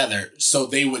Sean together so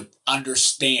they would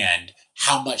understand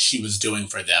how much she was doing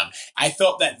for them. I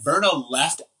felt that Verna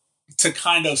left to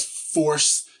kind of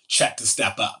force Chet to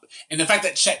step up. And the fact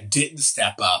that Chet didn't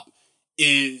step up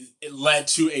it led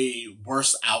to a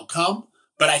worse outcome.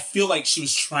 But I feel like she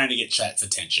was trying to get Chet's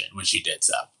attention when she did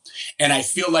so. And I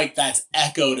feel like that's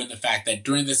echoed in the fact that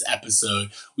during this episode,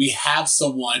 we have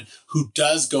someone who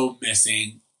does go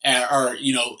missing or,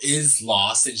 is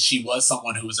lost. And she was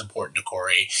someone who was important to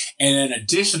Corey. And then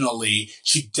additionally,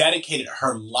 she dedicated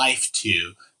her life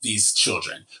to these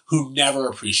children who never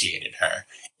appreciated her.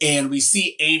 And we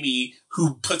see Amy,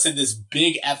 who puts in this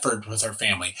big effort with her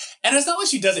family. And it's not like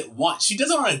she does it once. She does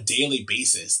it on a daily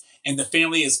basis. And the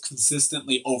family is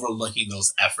consistently overlooking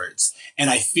those efforts.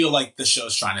 And I feel like the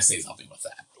show's trying to say something with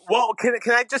that. Well, can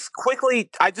I just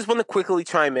want to quickly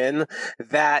chime in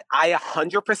that I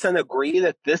 100% agree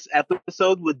that this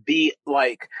episode would be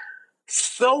like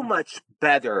so much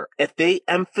better if they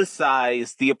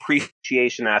emphasized the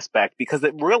appreciation aspect, because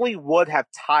it really would have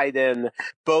tied in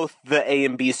both the A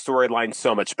and B storyline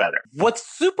so much better. What's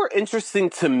super interesting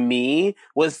to me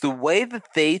was the way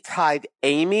that they tied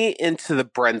Amy into the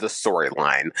Brenda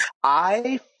storyline.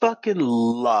 I fucking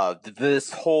loved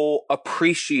this whole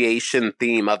appreciation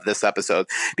theme of this episode,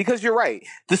 because you're right.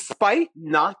 Despite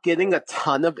not getting a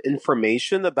ton of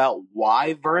information about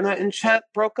why Verna and Chet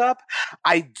broke up,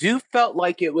 I do felt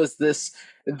like it was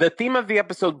the theme of the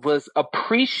episode was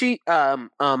to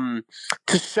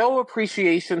show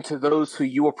appreciation to those who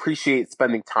you appreciate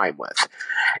spending time with.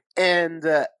 And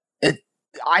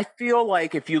I feel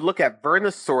like if you look at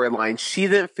Verna's storyline, she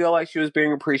didn't feel like she was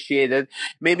being appreciated.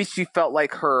 Maybe she felt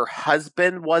like her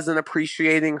husband wasn't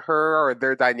appreciating her, or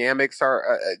their dynamics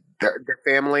are their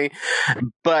family.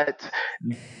 But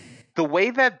the way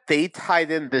that they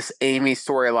tied in this Amy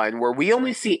storyline, where we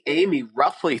only see Amy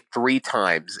roughly 3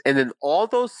 times, and in all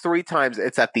those 3 times,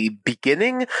 it's at the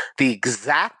beginning, the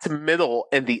exact middle,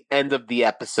 and the end of the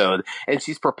episode, and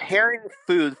she's preparing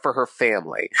food for her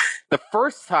family. The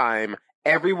first time,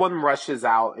 everyone rushes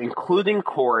out, including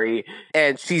Corey,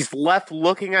 and she's left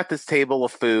looking at this table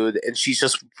of food, and she's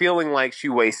just feeling like she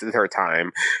wasted her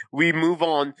time. We move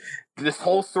on. this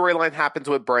whole storyline happens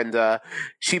with Brenda.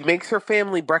 She makes her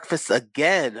family breakfast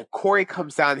again. Corey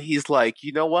comes down. He's like,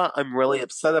 you know what? I'm really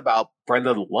upset about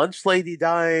Brenda, the lunch lady,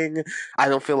 dying. I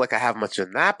don't feel like I have much of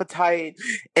an appetite.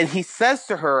 And he says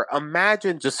to her,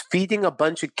 imagine just feeding a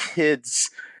bunch of kids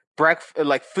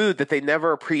like food that they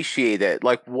never appreciated.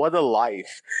 Like, what a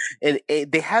life. And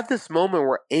they have this moment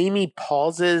where Amy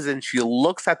pauses and she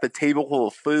looks at the table full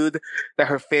of food that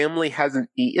her family hasn't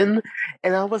eaten.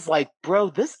 And I was like, bro,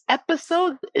 this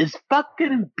episode is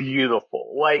fucking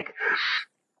beautiful. Like,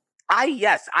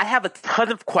 I have a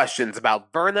ton of questions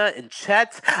about Verna and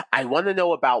Chet. I want to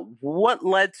know about what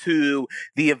led to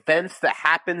the events that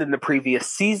happened in the previous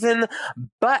season,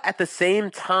 but at the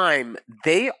same time,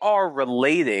 they are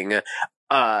relating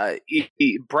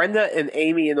Brenda and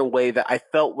Amy in a way that I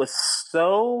felt was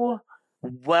so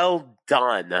well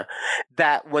done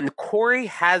that when Corey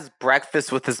has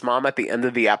breakfast with his mom at the end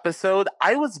of the episode,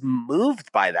 I was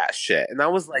moved by that shit. And I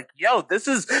was like, yo, this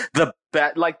is the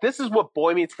best. Like, this is what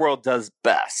Boy Meets World does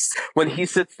best. When he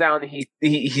sits down,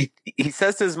 he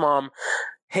says to his mom,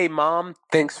 hey, Mom,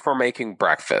 thanks for making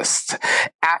breakfast.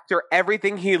 After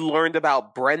everything he learned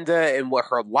about Brenda and what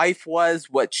her life was,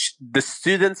 what the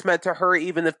students meant to her,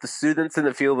 even if the students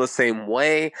didn't feel the same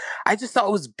way, I just thought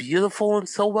it was beautiful and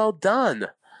so well done.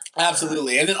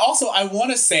 Absolutely. And then also, I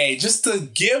want to say, just to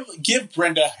give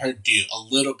Brenda her due a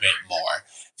little bit more,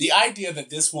 the idea that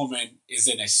this woman is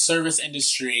in a service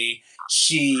industry,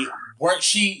 she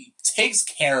takes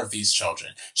care of these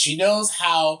children. She knows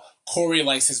how Corey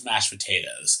likes his mashed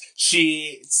potatoes.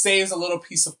 She saves a little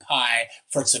piece of pie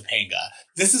for Topanga.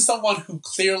 This is someone who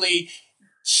clearly,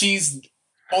 she's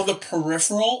on the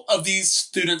peripheral of these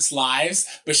students' lives,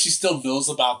 but she still knows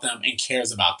about them and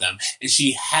cares about them. And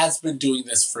she has been doing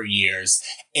this for years.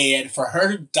 And for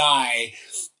her to die,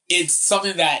 it's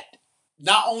something that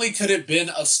not only could it have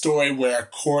been a story where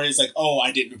Corey's like, oh,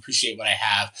 I didn't appreciate what I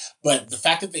have, but the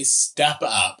fact that they step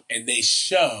up and they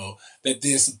show that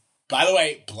this, by the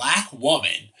way, Black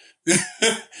woman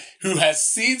who has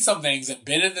seen some things and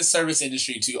been in the service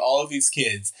industry to all of these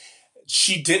kids,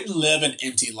 she didn't live an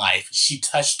empty life. She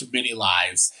touched many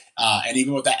lives. And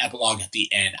even with that epilogue at the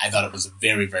end, I thought it was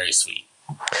very, very sweet.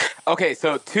 Okay,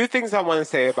 so two things I want to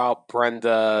say about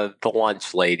Brenda, the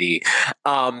lunch lady.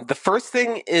 The first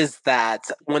thing is that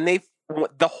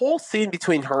the whole scene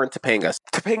between her and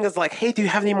Topanga's like, hey, do you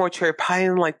have any more cherry pie?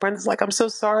 And like, Brenda's like, I'm so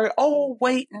sorry. Oh,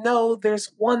 wait, no,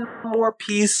 there's one more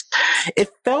piece. It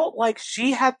felt like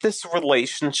she had this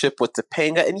relationship with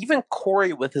Topanga and even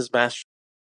Corey with his mashed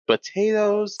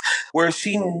potatoes, where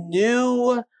she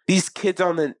knew these kids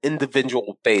on an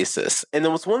individual basis. And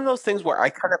it was one of those things where I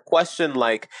kind of questioned,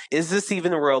 like, is this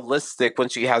even realistic when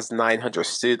she has 900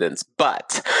 students?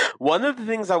 But one of the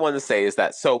things I want to say is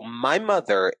that, so my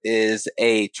mother is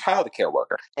a childcare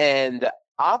worker. And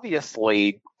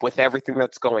obviously, with everything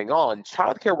that's going on,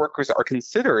 childcare workers are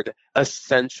considered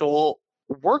essential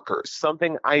workers,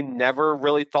 something I never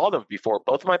really thought of before.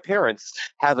 Both of my parents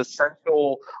have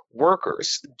essential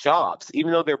workers jobs,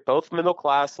 even though they're both middle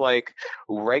class, like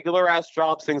regular ass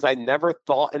jobs, things I never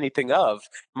thought anything of.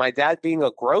 My dad being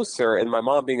a grocer and my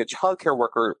mom being a childcare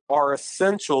worker are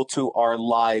essential to our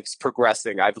lives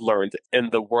progressing, I've learned,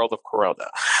 in the world of Corona.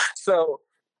 So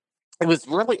it was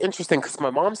really interesting because my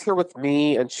mom's here with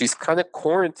me and she's kind of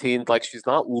quarantined, like she's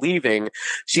not leaving.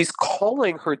 She's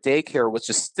calling her daycare, which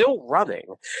is still running,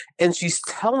 and she's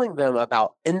telling them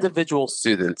about individual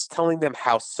students, telling them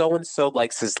how so-and-so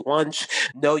likes his lunch.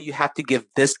 No, you have to give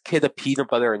this kid a peanut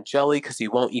butter and jelly because he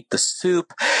won't eat the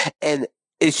soup. And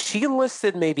she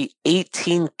listed maybe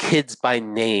 18 kids by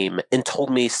name and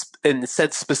told me and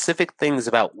said specific things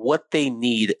about what they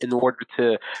need in order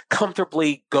to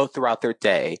comfortably go throughout their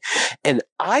day. And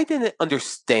I didn't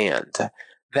understand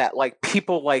that, like,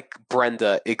 people like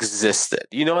Brenda existed.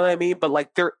 You know what I mean? But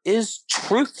like, there is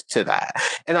truth to that.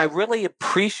 And I really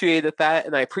appreciated that.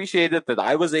 And I appreciated that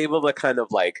I was able to kind of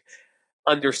like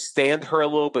understand her a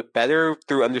little bit better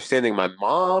through understanding my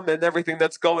mom and everything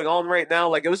that's going on right now.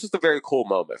 Like, it was just a very cool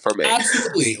moment for me.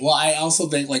 Absolutely. Well, I also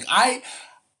think, like, I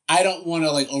don't want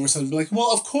to like oversell and be like,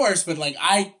 well, of course, but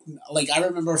I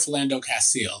remember Philando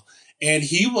Castile, and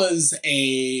he was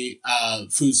a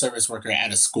food service worker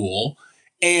at a school,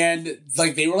 and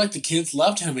like they were like, the kids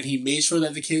loved him, and he made sure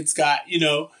that the kids got,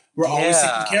 were always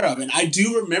taken care of. And I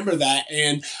do remember that,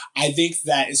 and I think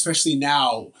that especially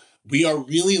now we are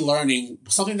really learning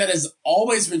something that has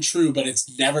always been true, but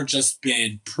it's never just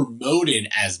been promoted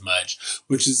as much,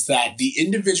 which is that the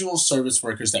individual service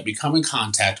workers that we come in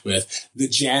contact with, the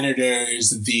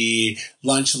janitors, the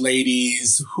lunch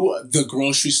ladies, the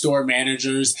grocery store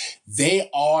managers, they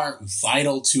are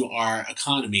vital to our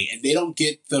economy, and they don't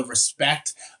get the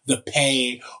respect, the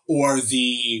pay, or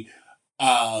the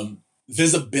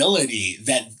visibility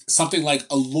that something like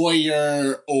a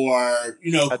lawyer or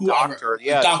A doctor,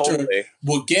 yeah, totally.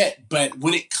 will get. But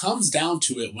when it comes down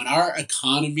to it, when our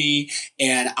economy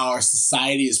and our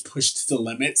society is pushed to the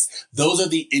limits, those are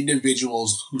the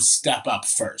individuals who step up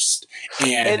first,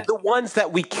 And the ones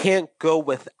that we can't go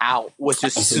without, which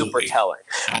is super Absolutely. telling.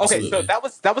 Okay, so that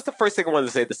was the first thing I wanted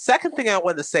to say. The second thing I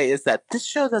wanted to say is that this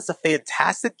show does a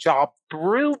fantastic job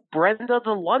through Brenda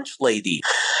the Lunch Lady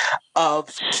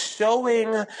of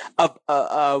showing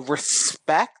a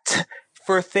respect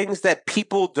for things that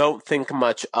people don't think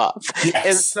much of. Yes.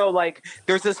 And so, like,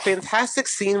 there's this fantastic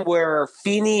scene where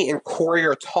Feeny and Corey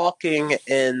are talking,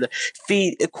 and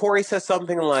Corey says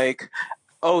something like,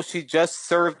 "Oh, she just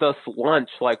served us lunch.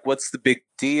 Like, what's the big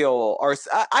deal?" Or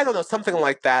I don't know, something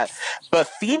like that. But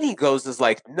Feeny is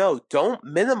like, "No, don't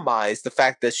minimize the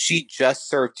fact that she just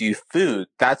served you food.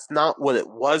 That's not what it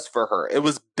was for her. It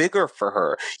was bigger for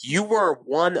her. You were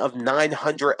one of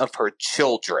 900 of her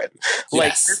children.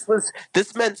 Like, Yes.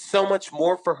 this meant so much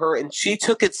more for her, and she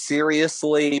took it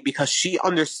seriously because she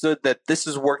understood that this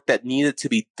is work that needed to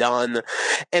be done,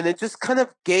 and it just kind of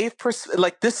gave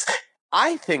this."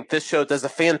 I think this show does a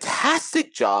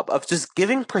fantastic job of just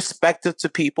giving perspective to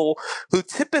people who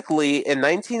typically in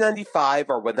 1995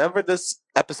 or whenever this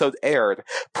episode aired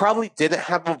probably didn't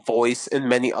have a voice in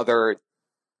many other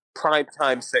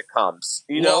primetime sitcoms.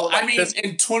 Well, I mean,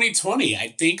 in 2020,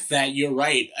 I think that you're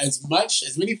right. As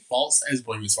many faults as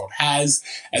Boy Meets World has,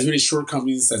 as many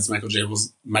shortcomings as Michael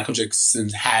Jackson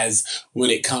has when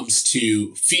it comes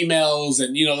to females,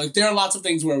 and like there are lots of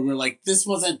things where we're like, this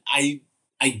wasn't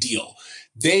ideal.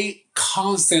 They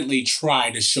constantly try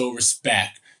to show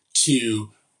respect to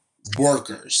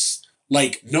workers.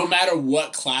 Like, no matter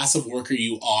what class of worker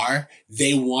you are,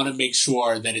 they want to make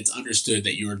sure that it's understood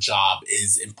that your job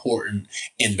is important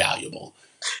and valuable.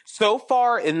 So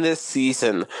far in this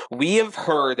season, we have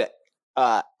heard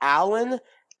Alan,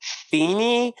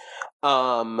 Feeny,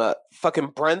 fucking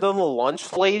Brenda the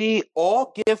Lunch Lady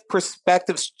all give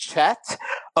perspectives checked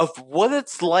of what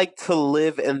it's like to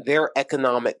live in their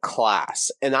economic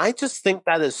class. And I just think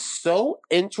that is so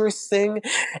interesting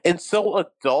and so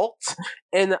adult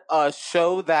in a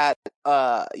show that,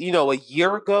 a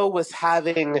year ago was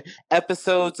having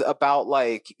episodes about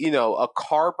like, a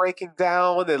car breaking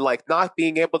down and like not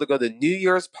being able to go to New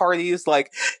Year's parties,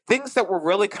 like things that were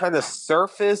really kind of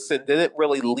surface and didn't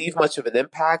really leave much of an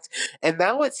impact. And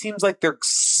now it seems like they're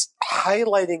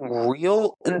highlighting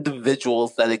real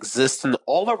individuals that exist in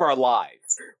all of our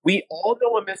lives. We all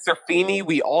know a Mr. Feeney.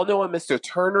 We all know a Mr.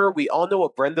 Turner. We all know a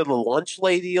Brenda the Lunch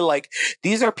Lady. Like,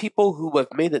 these are people who have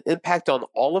made an impact on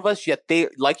all of us, yet they,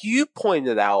 like you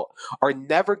pointed out, are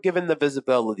never given the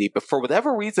visibility. But for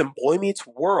whatever reason, Boy Meets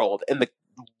World and the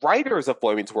writers of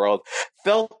Boy Meets World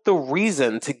felt the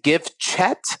reason to give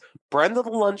Chet, Brenda the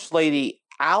Lunch Lady,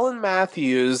 Alan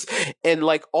Matthews, and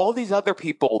like all these other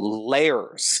people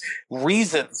layers,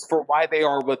 reasons for why they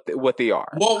are what they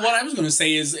are. Well, what I was going to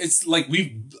say is it's like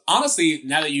we've honestly,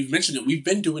 now that you've mentioned it, we've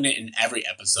been doing it in every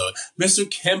episode. Mr.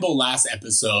 Kimball last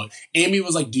episode, Amy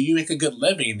was like, "Do you make a good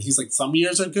living?" And he's like, "Some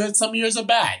years are good, some years are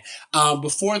bad."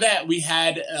 Before that, we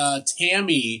had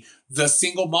Tammy, the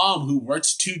single mom who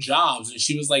works 2 jobs, and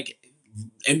she was like,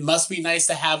 it must be nice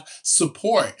to have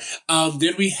support.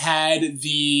 Then we had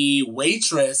the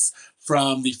waitress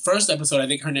from the first episode. I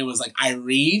think her name was like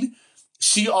Irene.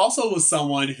 She also was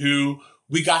someone who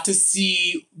we got to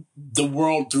see the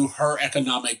world through her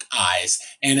economic eyes.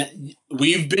 And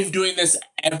we've been doing this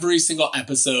every single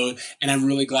episode. And I'm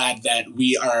really glad that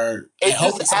we are. I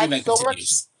hope it's something that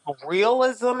continues.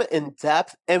 Realism and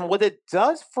depth, and what it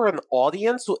does for an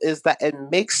audience is that it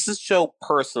makes the show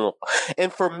personal.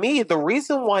 And for me, the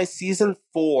reason why season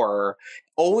 4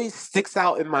 always sticks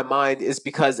out in my mind is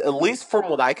because, at least from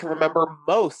what I can remember,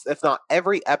 most, if not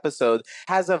every episode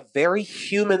has a very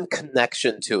human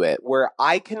connection to it where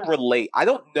I can relate. I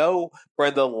don't know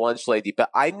Brenda the Lunch Lady, but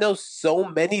I know so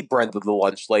many Brenda the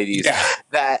Lunch Ladies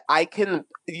that I can,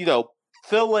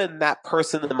 fill in that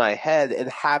person in my head and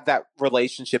have that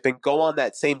relationship and go on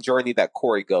that same journey that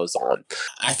Corey goes on.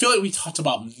 I feel like we talked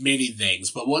about many things,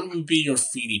 but what would be your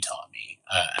Feeny Taught Me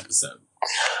episode?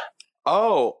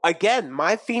 Oh, again,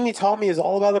 my Feeny Taught Me is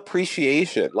all about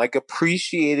appreciation, like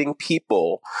appreciating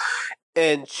people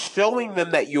and showing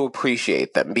them that you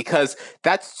appreciate them, because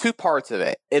that's two parts of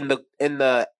it. In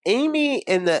the Amy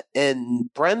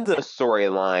and Brenda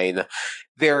storyline,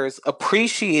 there's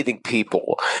appreciating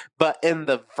people, but in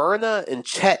the Verna and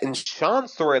Chet and Sean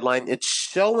storyline, it's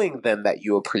showing them that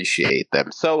you appreciate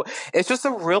them. So it's just a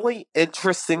really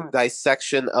interesting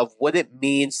dissection of what it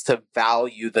means to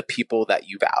value the people that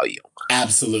you value.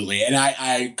 Absolutely. And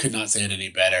I could not say it any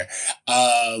better.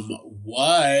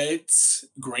 What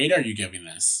grade are you giving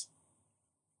this?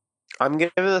 I'm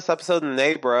giving this episode an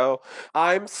A, bro.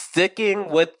 I'm sticking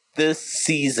with this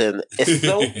season.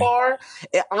 So far,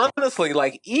 honestly,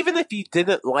 like, even if you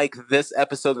didn't like this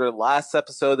episode or last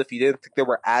episode, if you didn't think they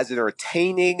were as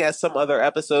entertaining as some other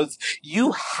episodes,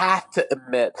 you have to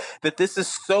admit that this is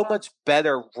so much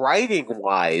better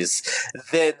writing-wise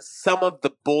than some of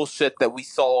the bullshit that we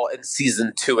saw in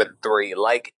season 2 and 3.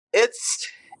 Like,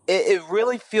 it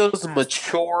really feels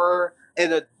mature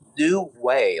in a new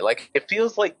way. Like, it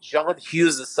feels like John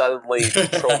Hughes is suddenly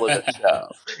controlling the show.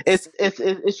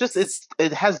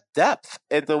 It has depth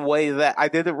in the way that I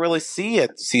didn't really see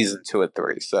in season 2 and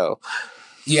 3. So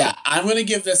Yeah, I'm going to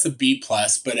give this a B+,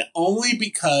 but only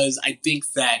because I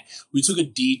think that we took a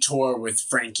detour with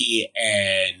Frankie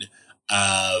and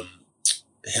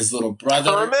his little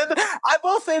brother. Herman, I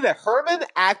will say that Herman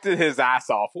acted his ass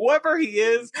off. Whoever he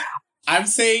is, I'm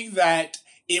saying that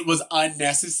it was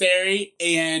unnecessary,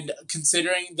 and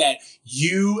considering that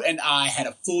you and I had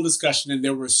a full discussion and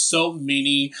there were so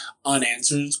many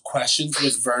unanswered questions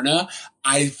with Verna,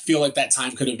 I feel like that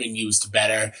time could have been used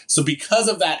better. So because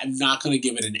of that, I'm not going to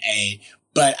give it an A,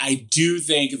 but I do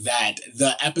think that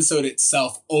the episode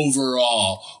itself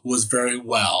overall was very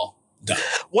well done.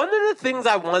 one of the things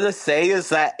I want to say is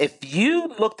that if you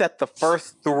looked at the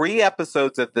first 3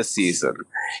 episodes of the season,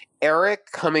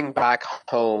 Eric coming back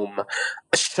home,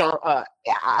 Sean,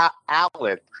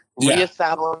 Alan Yeah.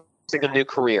 reestablishing a new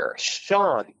career,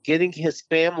 Sean getting his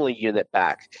family unit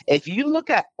back. If you look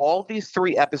at all these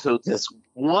 3 episodes as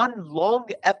one long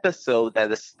episode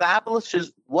that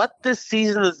establishes what this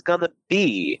season is going to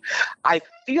be, I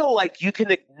feel like you can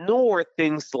ignore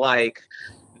things like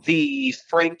the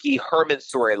Frankie Herman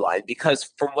storyline, because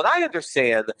from what I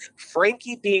understand,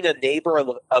 Frankie being a neighbor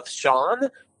of Sean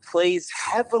plays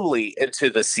heavily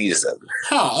into the season.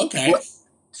 Oh, okay.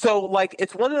 So, like,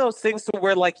 it's one of those things to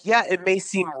where, like, yeah, it may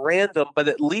seem random, but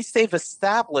at least they've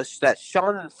established that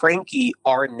Sean and Frankie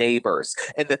are neighbors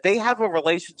and that they have a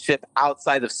relationship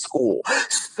outside of school.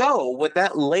 So, when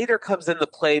that later comes into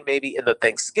play, maybe in the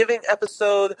Thanksgiving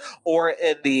episode or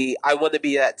in the I want to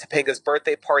be at Topanga's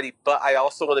birthday party, but I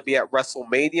also want to be at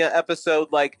WrestleMania episode,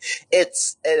 like, it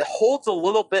holds a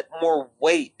little bit more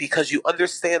weight because you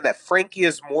understand that Frankie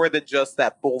is more than just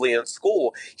that bully in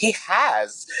school. He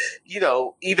has,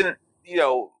 even,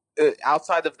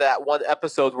 outside of that one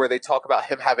episode where they talk about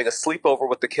him having a sleepover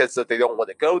with the kids that they don't want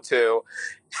to go to,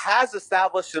 has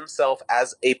established himself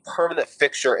as a permanent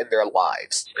fixture in their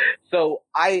lives. So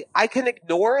I can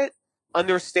ignore it,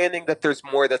 understanding that there's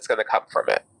more that's going to come from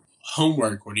it.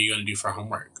 Homework. What are you going to do for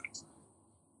homework?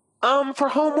 For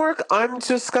homework, I'm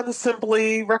just going to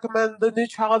simply recommend the new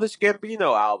Childish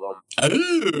Gambino album.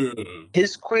 Oh.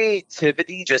 His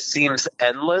creativity just seems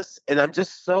endless, and I'm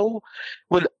just so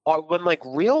when like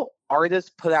real artists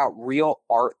put out real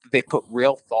art that they put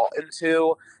real thought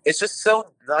into, it's just so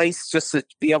nice just to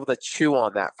be able to chew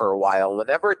on that for a while.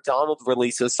 Whenever Donald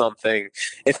releases something,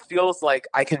 it feels like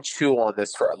I can chew on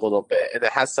this for a little bit, and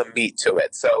it has some meat to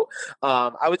it. So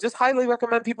I would just highly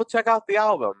recommend people check out the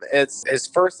album. It's his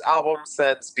first album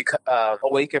since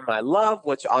Awaken My Love,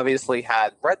 which obviously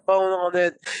had Redbone on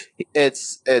it.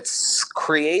 It's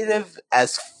creative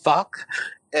as fuck,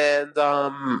 and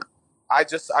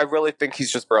I really think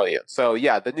he's just brilliant. So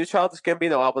yeah, the new Childish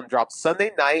Gambino album drops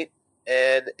Sunday night,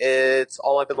 and it's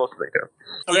all I've been listening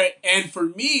to. Okay, and for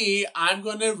me, I'm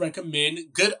going to recommend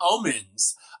Good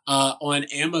Omens on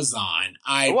Amazon.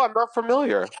 I'm not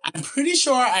familiar. I'm pretty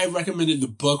sure I recommended the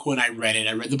book when I read it.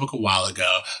 I read the book a while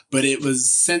ago, but it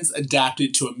was since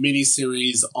adapted to a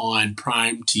miniseries on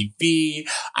Prime TV.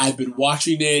 I've been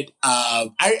watching it.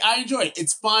 I enjoy it.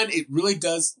 It's fun. It really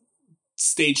does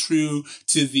stay true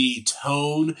to the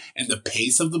tone and the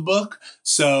pace of the book.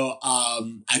 So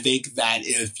I think that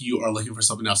if you are looking for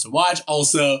something else to watch,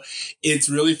 also it's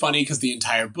really funny because the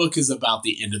entire book is about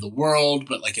the end of the world,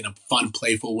 but like in a fun,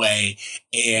 playful way.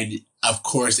 And of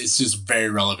course, it's just very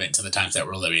relevant to the times that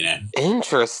we're living in.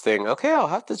 Interesting. Okay, I'll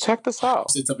have to check this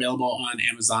out. It's available on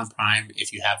Amazon Prime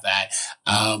if you have that.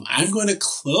 I'm going to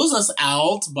close us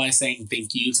out by saying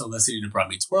thank you to listening to Broad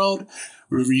Meets World.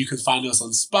 Remember, you can find us on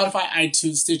Spotify,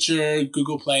 iTunes, Stitcher,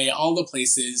 Google Play, all the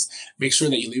places. Make sure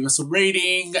that you leave us a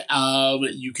rating.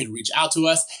 You can reach out to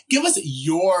us. Give us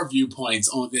your viewpoints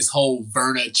on this whole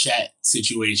Verna Chet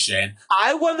situation.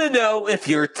 I want to know if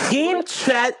you're Team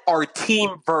Chet or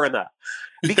Team Verna.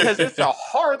 Because it's a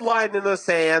hard line in the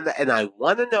sand, and I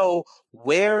want to know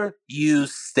where you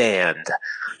stand.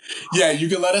 Yeah, you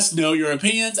can let us know your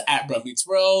opinions at Bruh Meets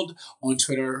World on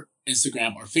Twitter,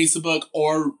 Instagram, or Facebook,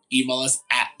 or email us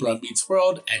at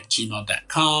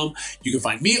bruhmeetsworld@gmail.com. You can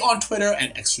find me on Twitter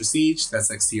at Extra Siege.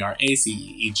 That's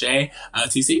XTRACEEJ.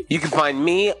 TC? You can find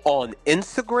me on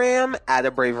Instagram at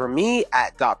 @abraverme,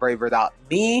 at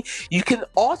 .braver.me. You can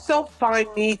also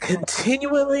find me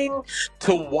continuing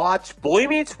to watch Boy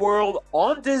Meets World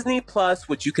on Disney Plus,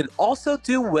 which you can also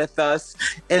do with us.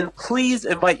 And please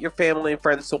invite your family and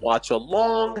friends to watch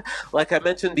along. Like I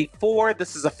mentioned before,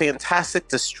 this is a fantastic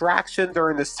distraction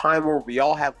during this time where we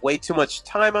all have way too much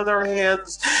time on our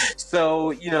hands.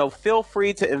 So, feel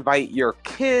free to invite your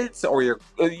kids or your,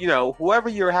 whoever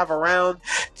you have around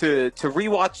to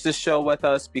rewatch the show with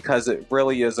us, because it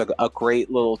really is a great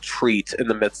little treat in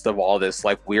the midst of all this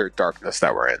weird darkness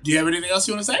that we're in. Do you have anything else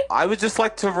you want to say? I would just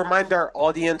like to remind our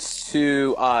audience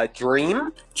to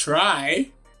dream, Try.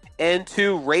 and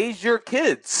to raise your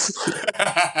kids.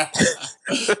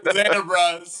 Later,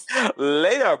 bros.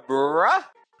 Later, bruh.